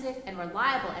authentic and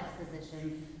reliable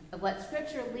expositions of what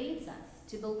Scripture leads us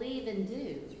to believe and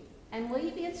do? And will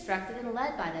you be instructed and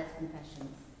led by those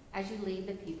confessions as you lead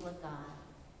the people of God?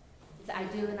 So I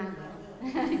do and I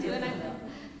will. I do and I will.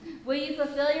 Will you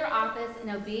fulfill your office in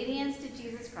obedience to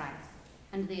Jesus Christ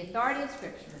under the authority of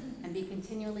Scripture and be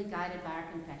continually guided by our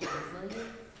confessions? Will you?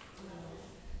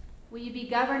 Will you be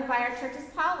governed by our church's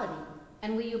polity,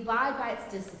 and will you abide by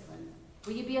its discipline?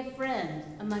 Will you be a friend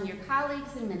among your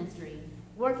colleagues in ministry,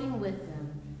 working with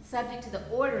them, subject to the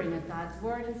ordering of God's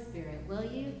word and spirit? Will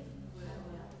you?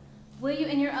 Will you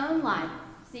in your own life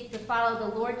seek to follow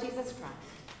the Lord Jesus Christ,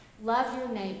 love your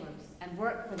neighbors, and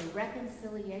work for the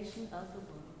reconciliation of the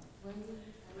world? Will you?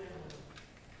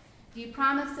 Do you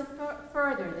promise to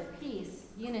further the peace,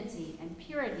 unity, and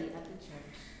purity of the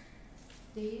church?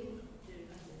 Do you?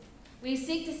 Will you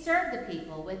seek to serve the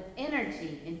people with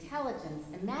energy, intelligence,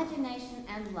 imagination,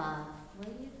 and love? Will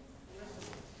you?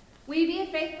 Will you be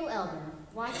a faithful elder,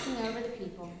 watching over the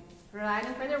people,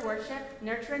 providing for their worship,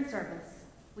 nurture, and service?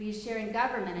 Will you share in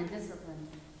government and discipline,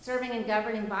 serving in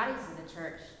governing bodies of the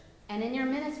church? And in your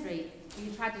ministry, will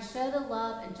you try to show the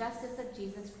love and justice of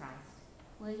Jesus Christ?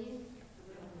 Will you?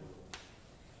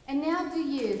 And now do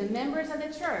you, the members of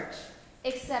the church,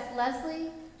 accept Leslie,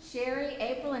 Sherry,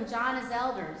 April, and John as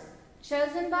elders,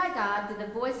 chosen by God through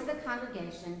the voice of the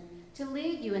congregation to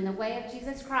lead you in the way of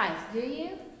Jesus Christ? Do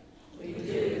you? We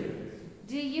do.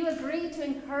 Do you agreed to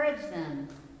encourage them,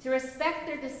 to respect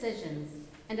their decisions,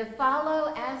 and to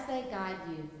follow as they guide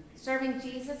you, serving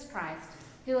Jesus Christ,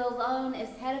 who alone is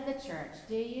head of the church.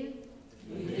 Do you?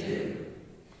 We do.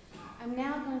 I'm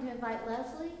now going to invite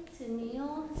Leslie to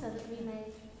kneel so that we may,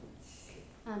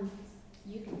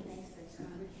 you can face this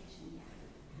congregation,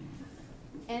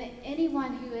 yeah. And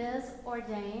anyone who is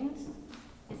ordained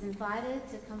is invited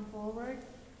to come forward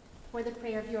for the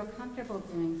prayer if you are comfortable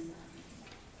doing so.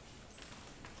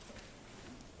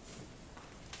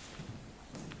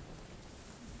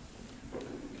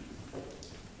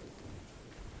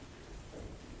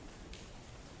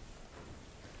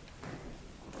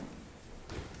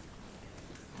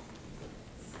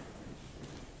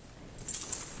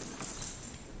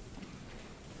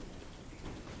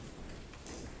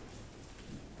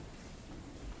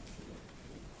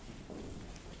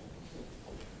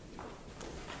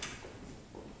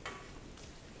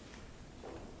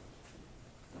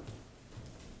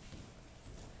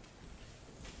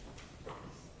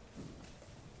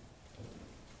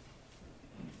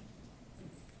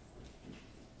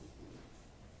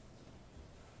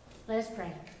 Let us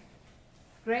pray.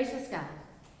 Gracious God,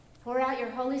 pour out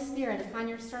your Holy Spirit upon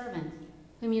your servant,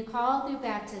 whom you called through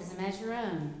baptism as your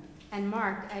own and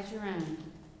marked as your own.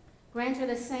 Grant her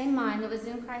the same mind that was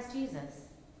in Christ Jesus.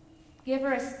 Give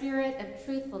her a spirit of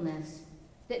truthfulness,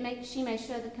 that she may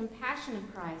show the compassion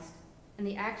of Christ in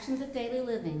the actions of daily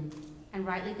living and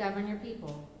rightly govern your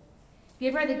people.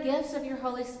 Give her the gifts of your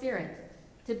Holy Spirit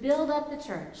to build up the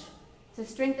church, to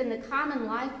strengthen the common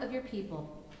life of your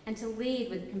people, and to lead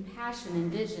with compassion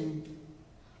and vision.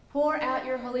 Pour out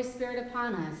your Holy Spirit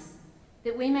upon us,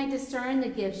 that we may discern the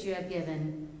gifts you have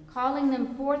given, calling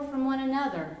them forth from one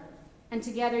another, and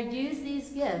together use these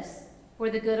gifts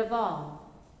for the good of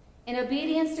all. In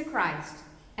obedience to Christ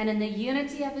and in the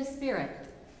unity of his Spirit,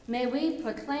 may we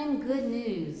proclaim good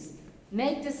news,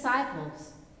 make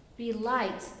disciples, be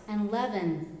light and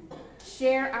leaven,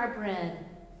 share our bread,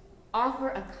 offer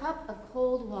a cup of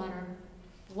cold water,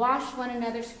 wash one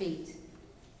another's feet.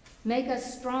 Make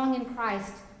us strong in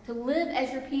Christ to live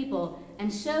as your people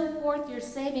and show forth your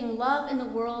saving love in the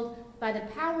world by the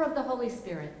power of the Holy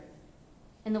Spirit.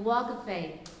 In the walk of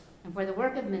faith and for the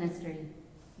work of ministry,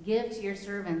 give to your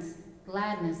servants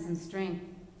gladness and strength,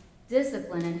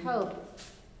 discipline and hope,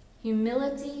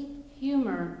 humility,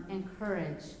 humor, and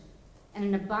courage, and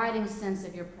an abiding sense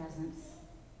of your presence.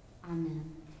 Amen.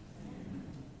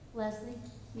 Leslie,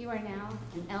 you are now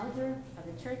an elder of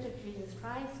the Church of Jesus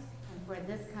Christ and for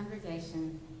this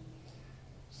congregation.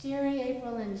 Sherry,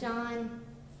 April, and John,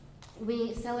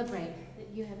 we celebrate that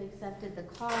you have accepted the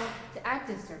call to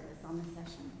active service on this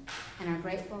session and are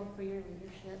grateful for your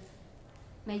leadership.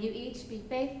 May you each be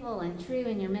faithful and true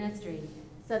in your ministry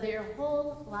so that your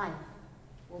whole life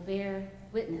will bear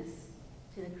witness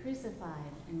to the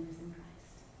crucified and risen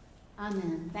Christ.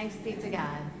 Amen. Thanks be to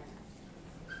God.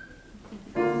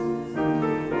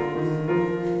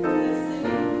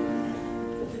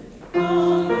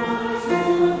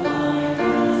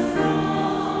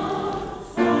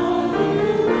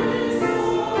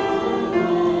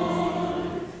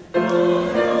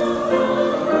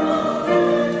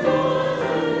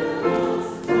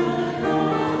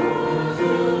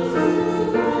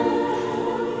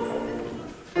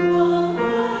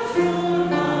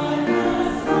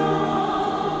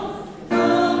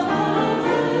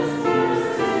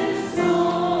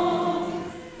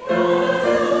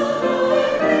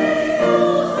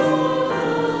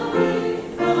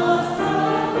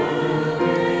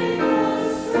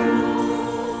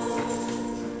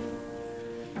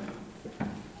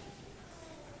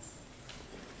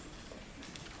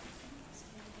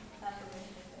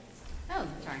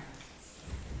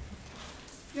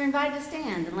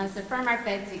 Affirm our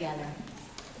faith together.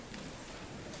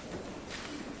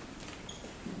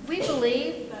 We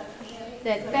believe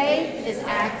that faith is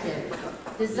active,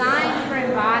 designed for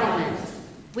embodiment.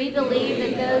 We believe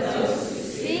that those who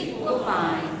seek will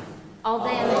find, although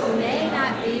it may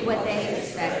not be what they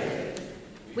expected.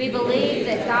 We believe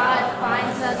that God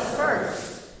finds us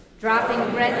first,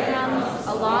 dropping breadcrumbs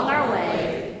along our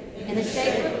way in the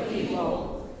shape of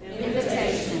people,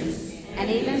 invitations, and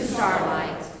even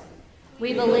starlight.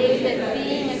 We believe that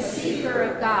being a seeker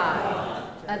of God,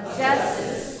 of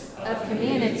justice, of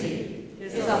community,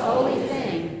 is a holy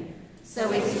thing, so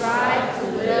we strive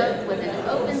to live with an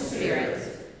open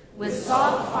spirit, with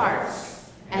soft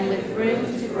hearts, and with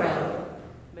room to grow.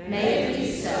 May it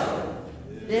be so.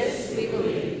 This we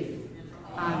believe.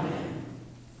 Amen.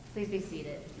 Please be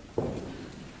seated.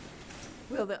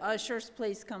 Will the ushers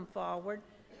please come forward?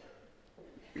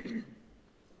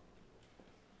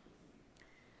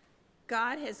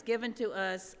 God has given to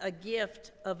us a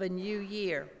gift of a new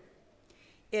year.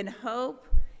 In hope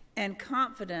and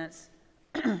confidence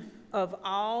of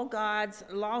all God's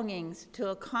longings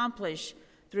to accomplish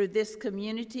through this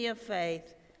community of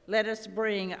faith, let us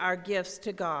bring our gifts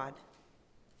to God.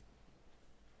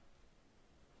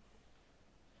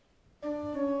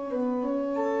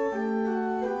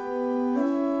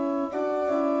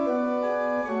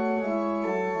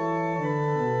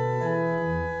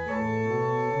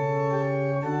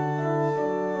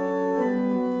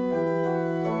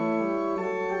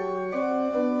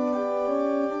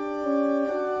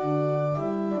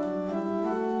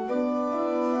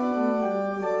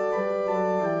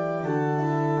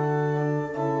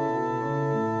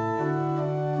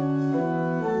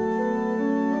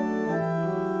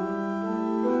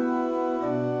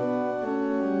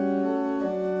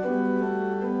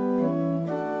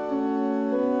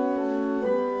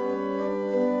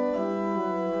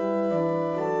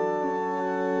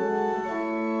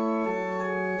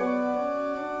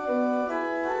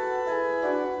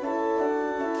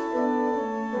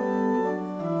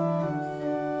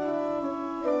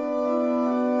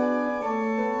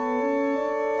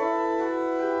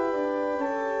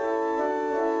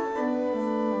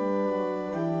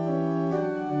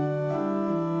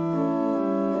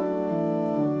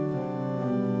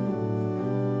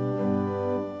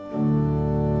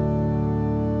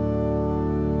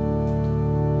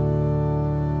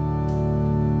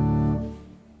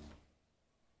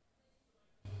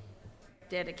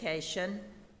 Dedication.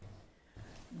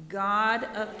 God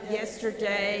of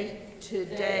yesterday,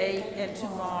 today, and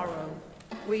tomorrow,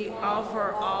 we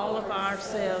offer all of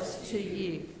ourselves to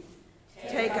you.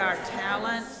 Take our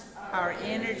talents, our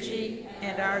energy,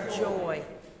 and our joy,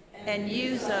 and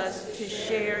use us to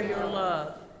share your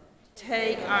love.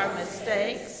 Take our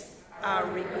mistakes, our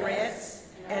regrets,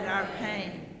 and our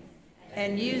pain,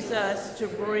 and use us to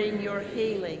bring your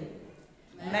healing.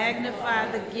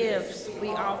 Magnify the gifts we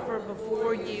offer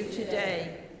before you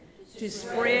today to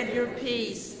spread your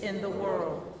peace in the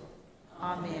world.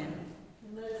 Amen.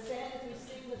 And let us stand as we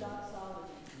sing the doxology.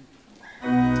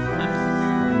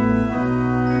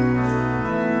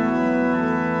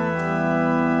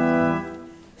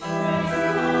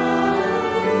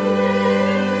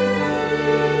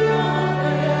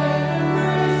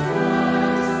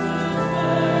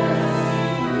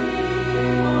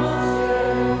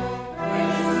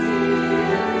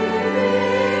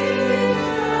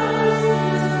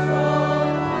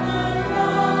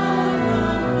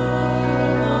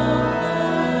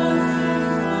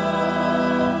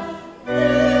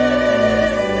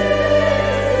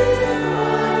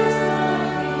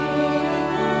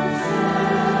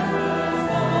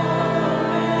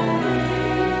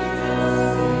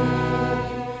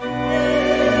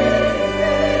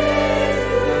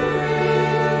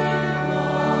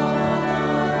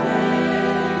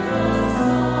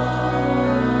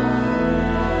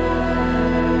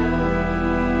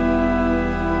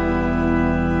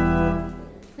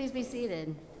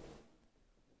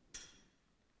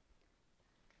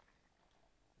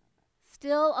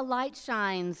 Still a light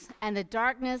shines, and the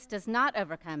darkness does not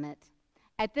overcome it.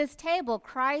 At this table,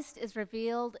 Christ is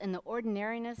revealed in the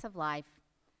ordinariness of life.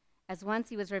 As once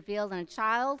he was revealed in a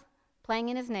child playing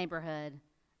in his neighborhood,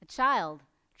 a child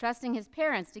trusting his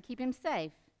parents to keep him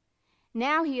safe.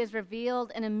 Now he is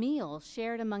revealed in a meal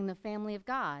shared among the family of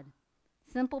God,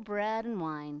 simple bread and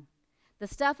wine, the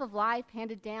stuff of life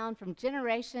handed down from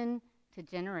generation to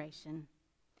generation.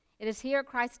 It is here at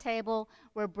Christ's table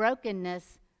where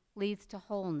brokenness leads to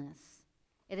wholeness.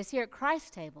 It is here at Christ's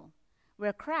table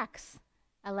where cracks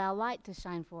allow light to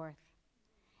shine forth.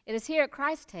 It is here at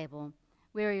Christ's table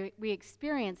where we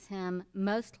experience him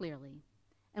most clearly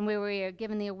and where we are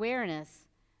given the awareness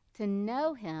to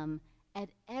know him at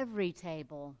every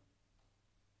table.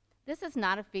 This is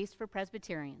not a feast for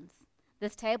Presbyterians.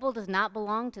 This table does not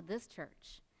belong to this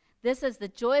church. This is the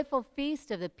joyful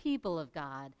feast of the people of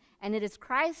God, and it is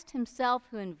Christ himself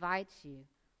who invites you,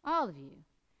 all of you,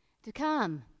 to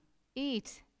come,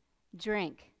 eat,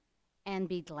 drink, and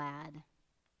be glad.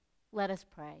 Let us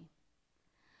pray.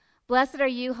 Blessed are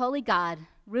you, holy God,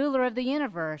 ruler of the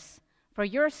universe, for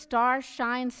your star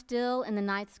shines still in the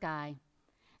night sky,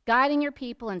 guiding your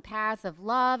people in paths of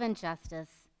love and justice.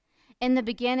 In the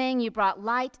beginning, you brought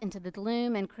light into the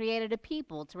gloom and created a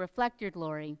people to reflect your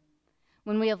glory.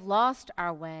 When we have lost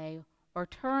our way or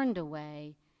turned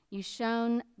away, you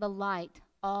shone the light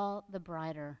all the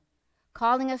brighter,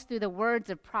 calling us through the words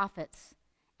of prophets,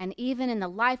 and even in the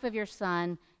life of your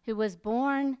Son, who was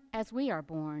born as we are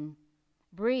born,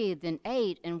 breathed and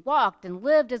ate and walked and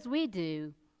lived as we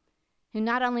do, who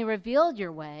not only revealed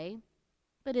your way,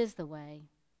 but is the way.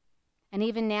 And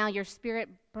even now your Spirit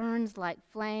burns like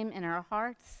flame in our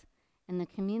hearts, in the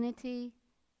community,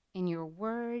 in your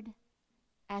word,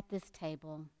 at this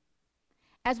table.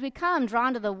 As we come,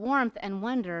 drawn to the warmth and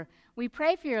wonder, we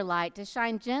pray for your light to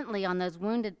shine gently on those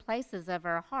wounded places of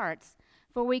our hearts,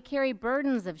 for we carry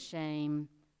burdens of shame,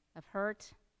 of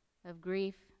hurt, of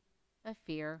grief, of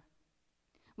fear.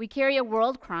 We carry a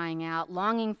world crying out,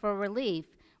 longing for relief.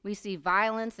 We see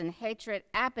violence and hatred,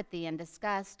 apathy and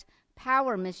disgust,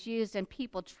 power misused, and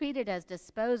people treated as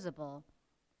disposable.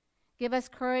 Give us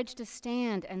courage to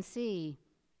stand and see,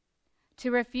 to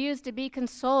refuse to be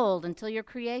consoled until your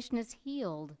creation is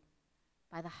healed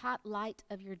by the hot light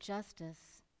of your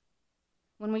justice.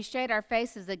 When we shade our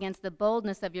faces against the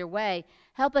boldness of your way,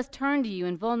 help us turn to you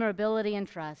in vulnerability and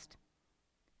trust.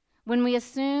 When we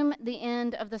assume the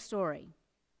end of the story,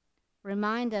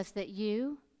 remind us that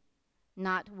you,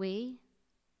 not we,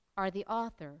 are the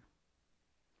author.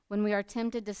 When we are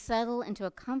tempted to settle into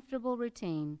a comfortable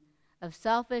routine of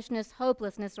selfishness,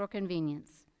 hopelessness, or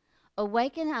convenience,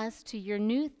 awaken us to your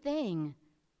new thing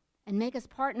and make us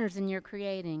partners in your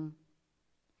creating.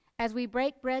 As we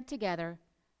break bread together,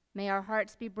 may our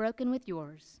hearts be broken with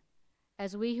yours.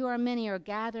 As we who are many are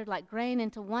gathered like grain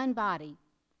into one body,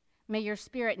 may your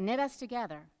Spirit knit us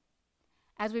together.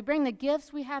 As we bring the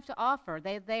gifts we have to offer,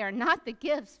 they are not the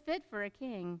gifts fit for a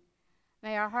king.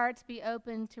 May our hearts be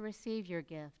open to receive your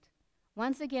gift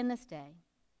once again this day.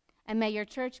 And may your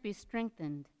church be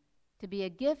strengthened to be a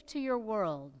gift to your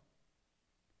world.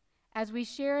 As we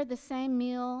share the same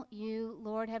meal you,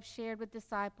 Lord, have shared with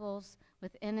disciples,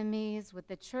 with enemies, with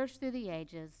the church through the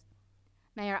ages,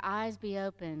 may our eyes be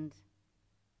opened,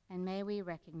 and may we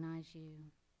recognize you.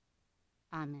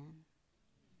 Amen.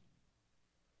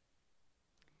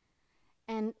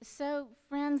 And so,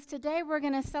 friends, today we're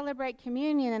going to celebrate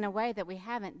communion in a way that we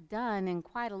haven't done in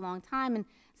quite a long time, and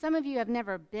some of you have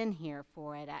never been here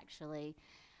for it, actually.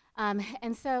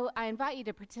 And so I invite you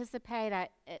to participate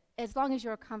as long as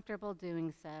you're comfortable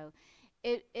doing so.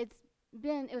 It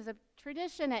was a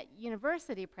tradition at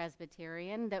University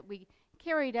Presbyterian that we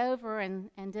carried over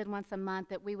and did once a month,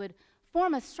 that we would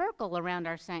form a circle around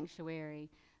our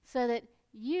sanctuary so that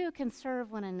you can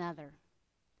serve one another,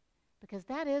 because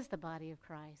that is the body of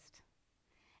Christ.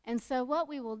 And so what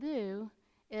we will do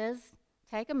is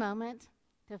take a moment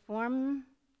to form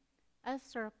a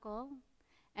circle,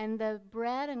 and the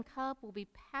bread and cup will be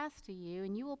passed to you,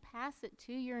 and you will pass it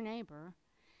to your neighbor.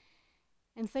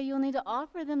 And so you'll need to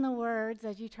offer them the words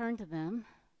as you turn to them: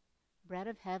 bread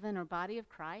of heaven or body of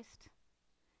Christ,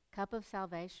 cup of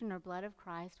salvation or blood of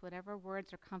Christ, whatever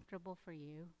words are comfortable for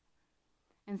you,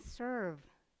 and serve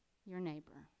your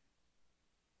neighbor.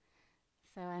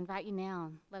 So I invite you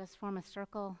now, let us form a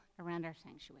circle around our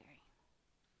sanctuary.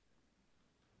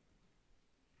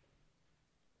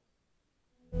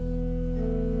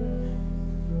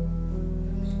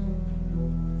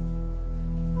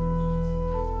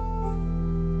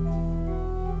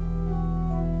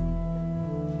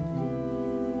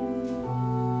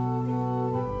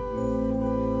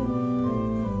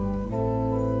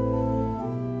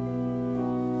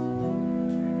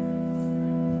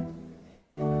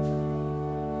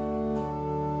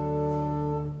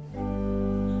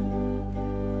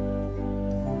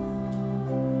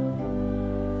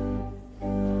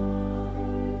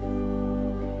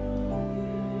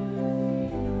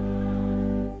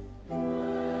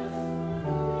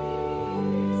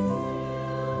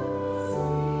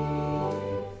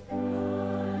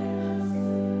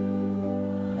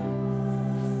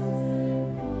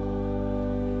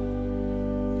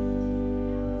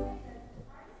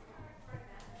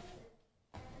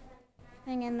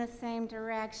 In the same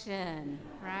direction,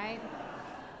 right?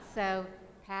 So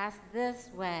pass this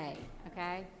way,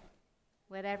 okay?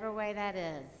 Whatever way that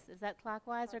is. Is that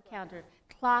clockwise or counter?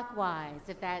 Clockwise,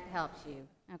 if that helps you,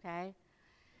 okay?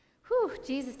 Whew,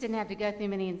 Jesus didn't have to go through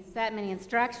that many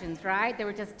instructions, right? There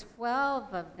were just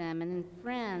 12 of them, and then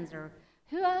friends, or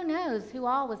who knows who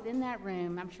all was in that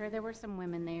room. I'm sure there were some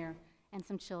women there and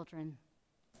some children.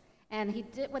 And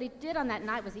what he did on that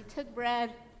night was he took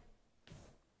bread,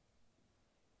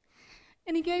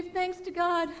 and he gave thanks to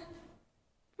God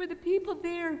for the people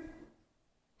there,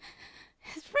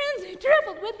 his friends who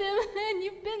traveled with him, and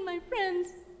you've been my friends.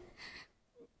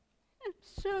 I'm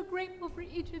so grateful for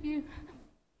each of you,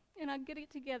 and I'll get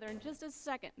it together in just a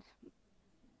second.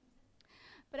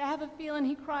 But I have a feeling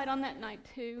he cried on that night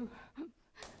too,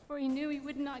 for he knew he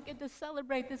would not get to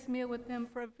celebrate this meal with them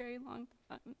for a very long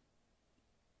time.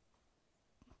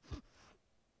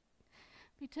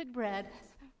 He took bread,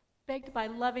 baked by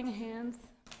loving hands,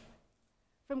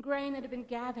 from grain that had been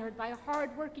gathered by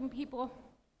hard-working people.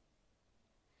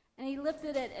 And he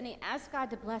lifted it, and he asked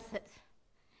God to bless it,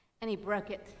 and he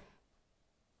broke it.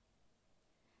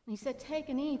 And he said, "Take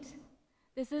and eat.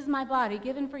 This is my body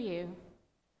given for you.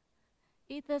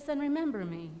 Eat this and remember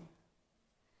me."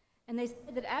 And they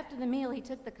said that after the meal, he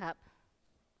took the cup,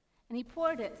 and he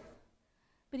poured it,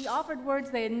 but he offered words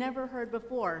they had never heard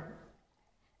before.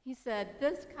 He said,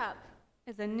 "This cup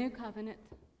is a new covenant,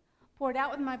 poured out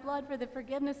with my blood for the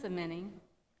forgiveness of many.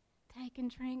 Take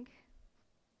and drink."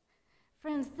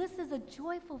 Friends, this is a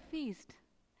joyful feast,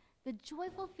 the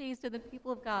joyful feast of the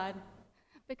people of God,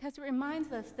 because it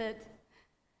reminds us that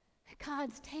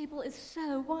God's table is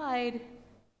so wide,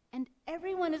 and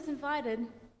everyone is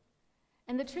invited.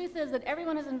 And the truth is that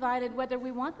everyone is invited whether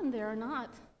we want them there or not.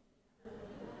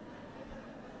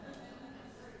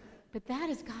 But that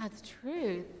is God's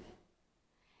truth.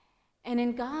 And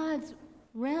in God's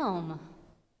realm,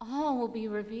 all will be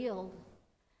revealed.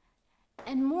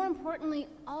 And more importantly,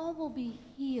 all will be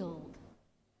healed.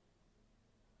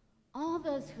 All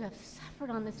those who have suffered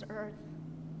on this earth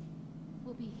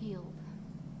will be healed.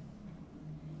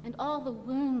 And all the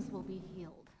wounds will be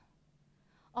healed.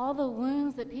 All the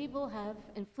wounds that people have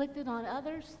inflicted on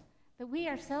others, that we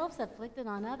ourselves have inflicted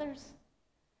on others,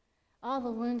 all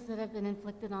the wounds that have been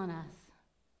inflicted on us,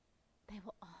 they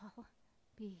will all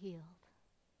be healed.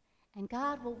 And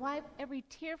God will wipe every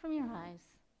tear from your eyes.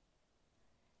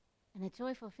 And a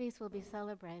joyful feast will be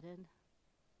celebrated.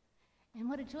 And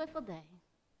what a joyful day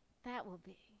that will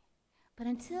be. But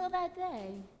until that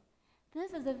day,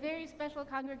 this is a very special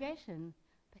congregation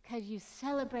because you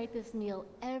celebrate this meal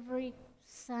every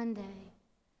Sunday.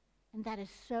 And that is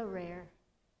so rare.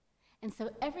 And so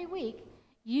every week,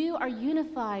 you are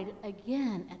unified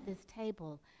again at this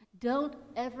table. Don't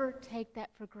ever take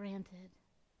that for granted.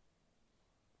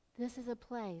 This is a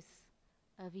place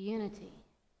of unity.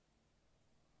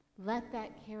 Let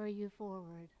that carry you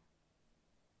forward.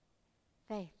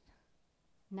 Faith,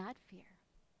 not fear.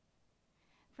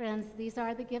 Friends, these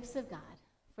are the gifts of God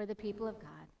for the people of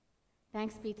God.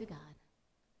 Thanks be to God.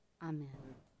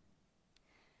 Amen.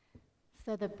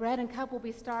 So the bread and cup will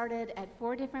be started at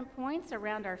 4 different points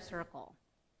around our circle.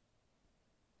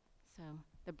 So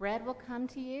the bread will come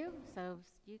to you. So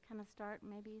you kind of start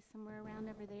maybe somewhere around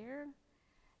over there.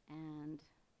 And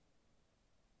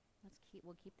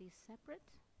we'll keep these separate.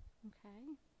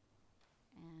 Okay.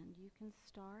 And you can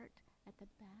start at the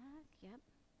back. Yep.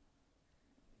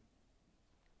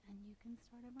 And you can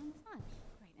start over on the side.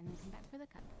 Great. And then come back for the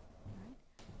cup. All right.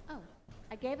 Oh,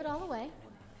 I gave it all away.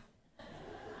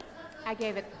 I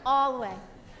gave it all away.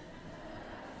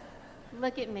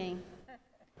 Look at me.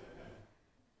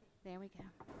 There we go.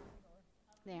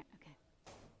 There, okay.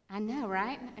 I know,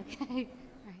 right? Okay.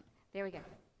 All right. There we go.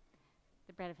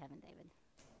 The bread of heaven, David.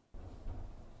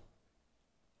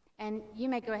 And you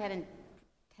may go ahead and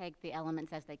take the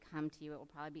elements as they come to you. It will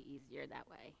probably be easier that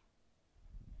way.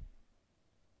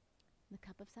 The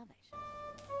cup of salvation.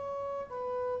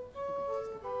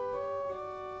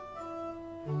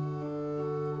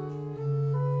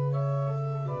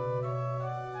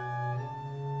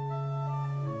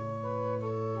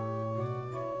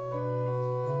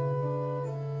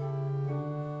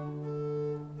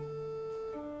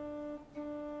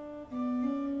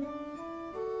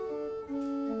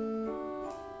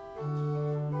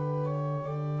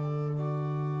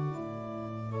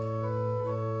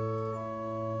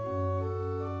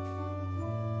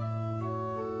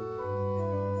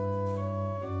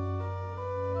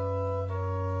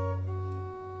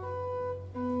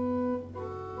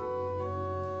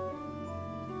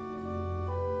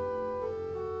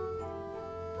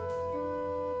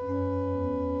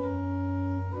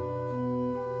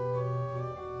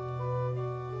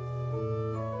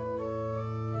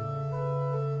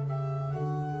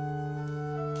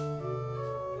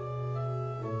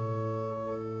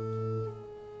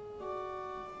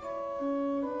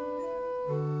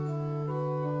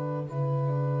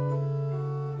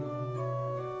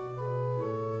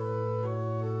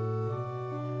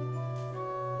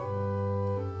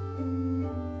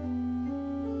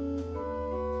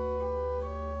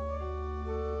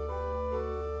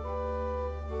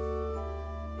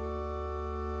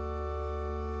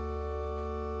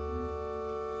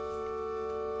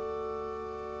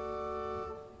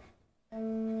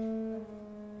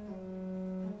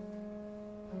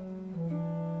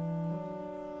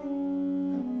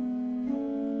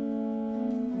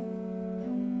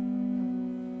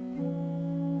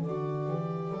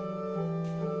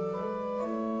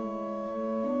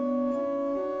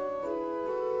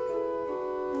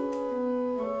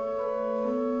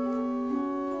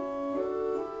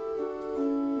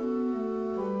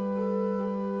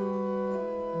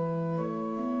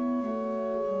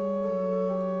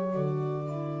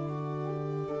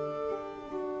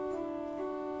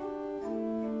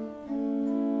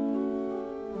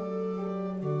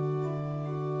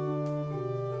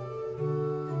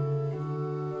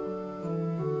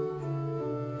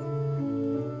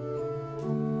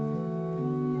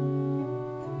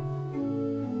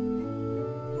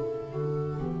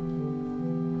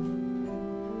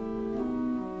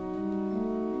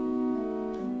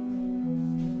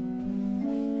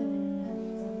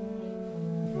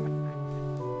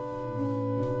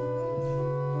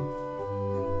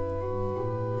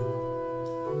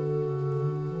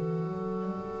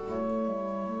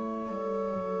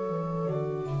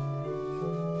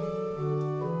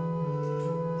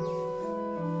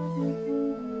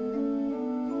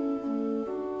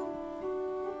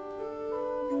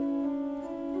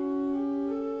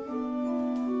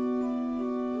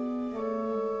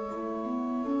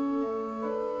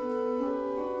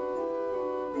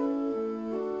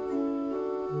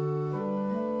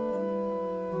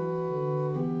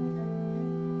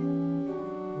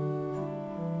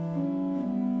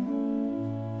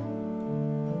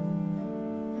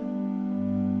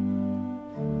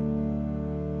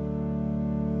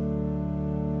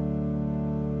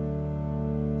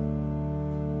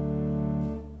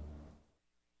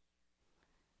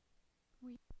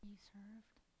 you served?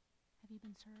 Have you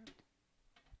been served?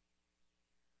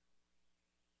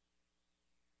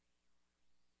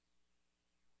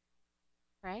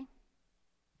 Pray.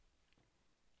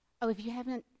 Oh, if you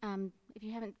haven't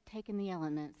taken the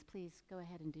elements, please go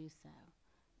ahead and do so.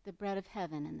 The bread of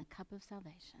heaven and the cup of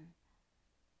salvation.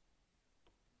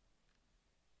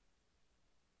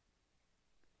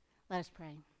 Let us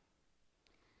pray.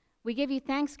 We give you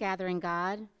thanks, gathering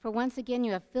God, for once again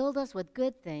you have filled us with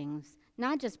good things,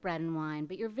 not just bread and wine,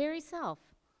 but your very self.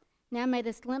 Now may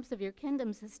this glimpse of your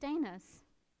kingdom sustain us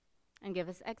and give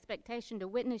us expectation to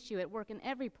witness you at work in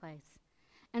every place,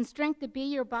 and strength to be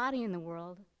your body in the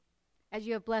world. As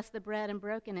you have blessed the bread and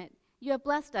broken it, you have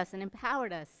blessed us and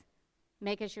empowered us.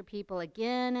 Make us your people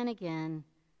again and again,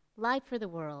 light for the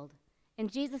world. In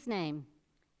Jesus' name,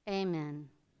 amen.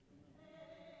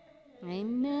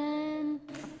 Amen.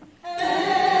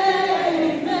 Amen.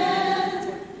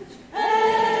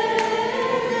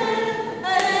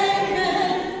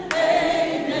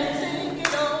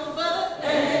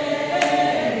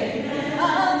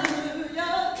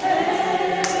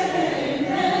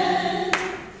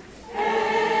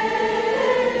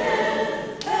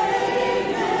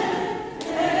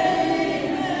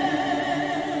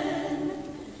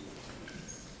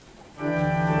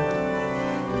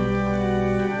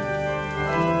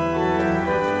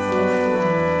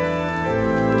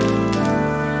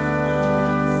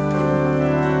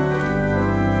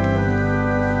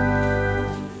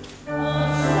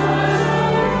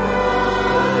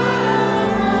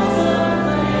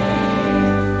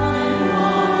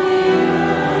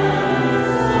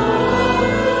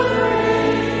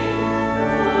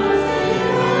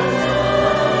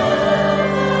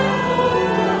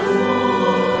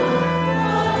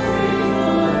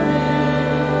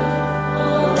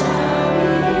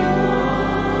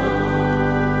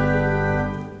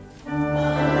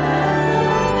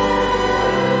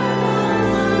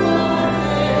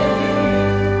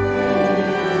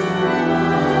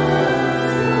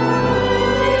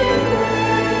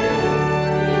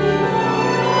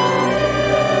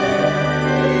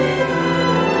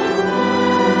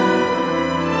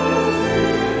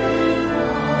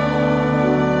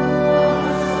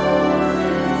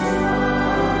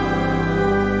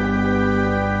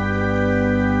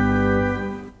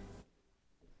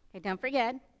 Don't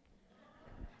forget.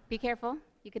 Be careful.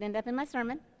 You could end up in my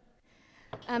sermon.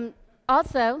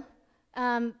 Also,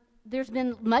 there's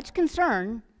been much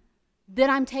concern that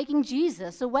I'm taking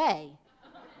Jesus away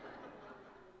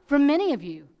from many of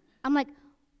you. I'm like,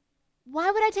 why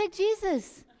would I take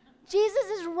Jesus? Jesus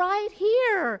is right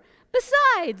here.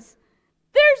 Besides,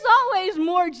 there's always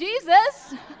more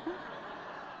Jesus.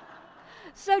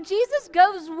 So Jesus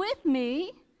goes with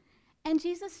me, and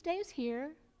Jesus stays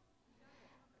here.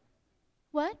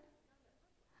 What?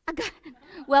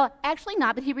 Well, actually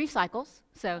not, but he recycles.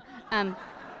 So I am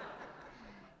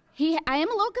a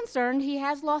little concerned. He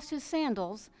has lost his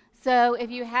sandals. So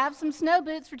if you have some snow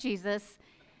boots for Jesus,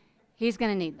 he's going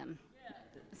to need them.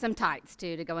 Some tights,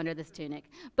 too, to go under this tunic.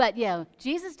 But,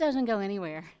 Jesus doesn't go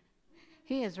anywhere.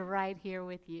 He is right here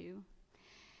with you.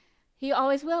 He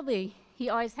always will be. He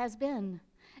always has been.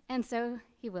 And so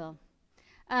he will.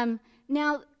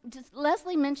 Now, just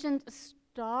Leslie mentioned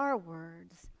star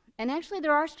words. And actually,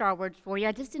 there are star words for you.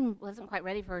 I just wasn't quite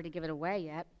ready for her to give it away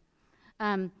yet.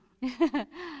 And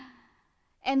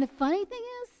the funny thing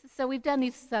is, so we've done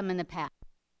these some in the past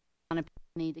on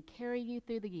Epiphany to carry you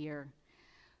through the year.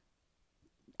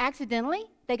 Accidentally,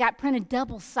 they got printed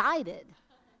double-sided.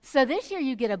 So this year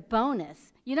you get a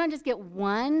bonus. You don't just get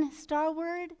one star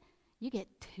word, you get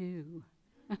two.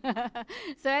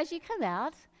 So as you come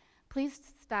out, please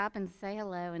stop and say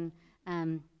hello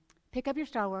and pick up your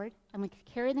star word. I'm going to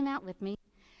carry them out with me.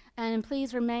 And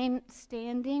please remain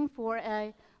standing for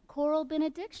a choral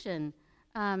benediction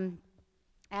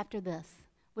after this,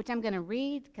 which I'm going to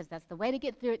read because that's the way to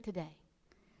get through it today.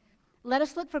 Let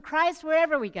us look for Christ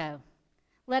wherever we go.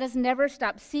 Let us never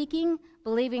stop seeking,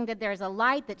 believing that there is a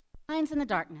light that shines in the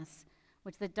darkness,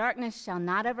 which the darkness shall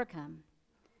not overcome.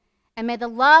 And may the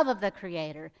love of the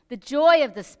Creator, the joy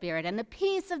of the Spirit, and the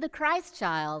peace of the Christ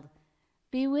child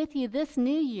be with you this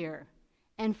new year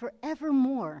and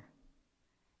forevermore.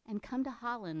 And come to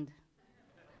Holland.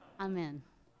 Amen.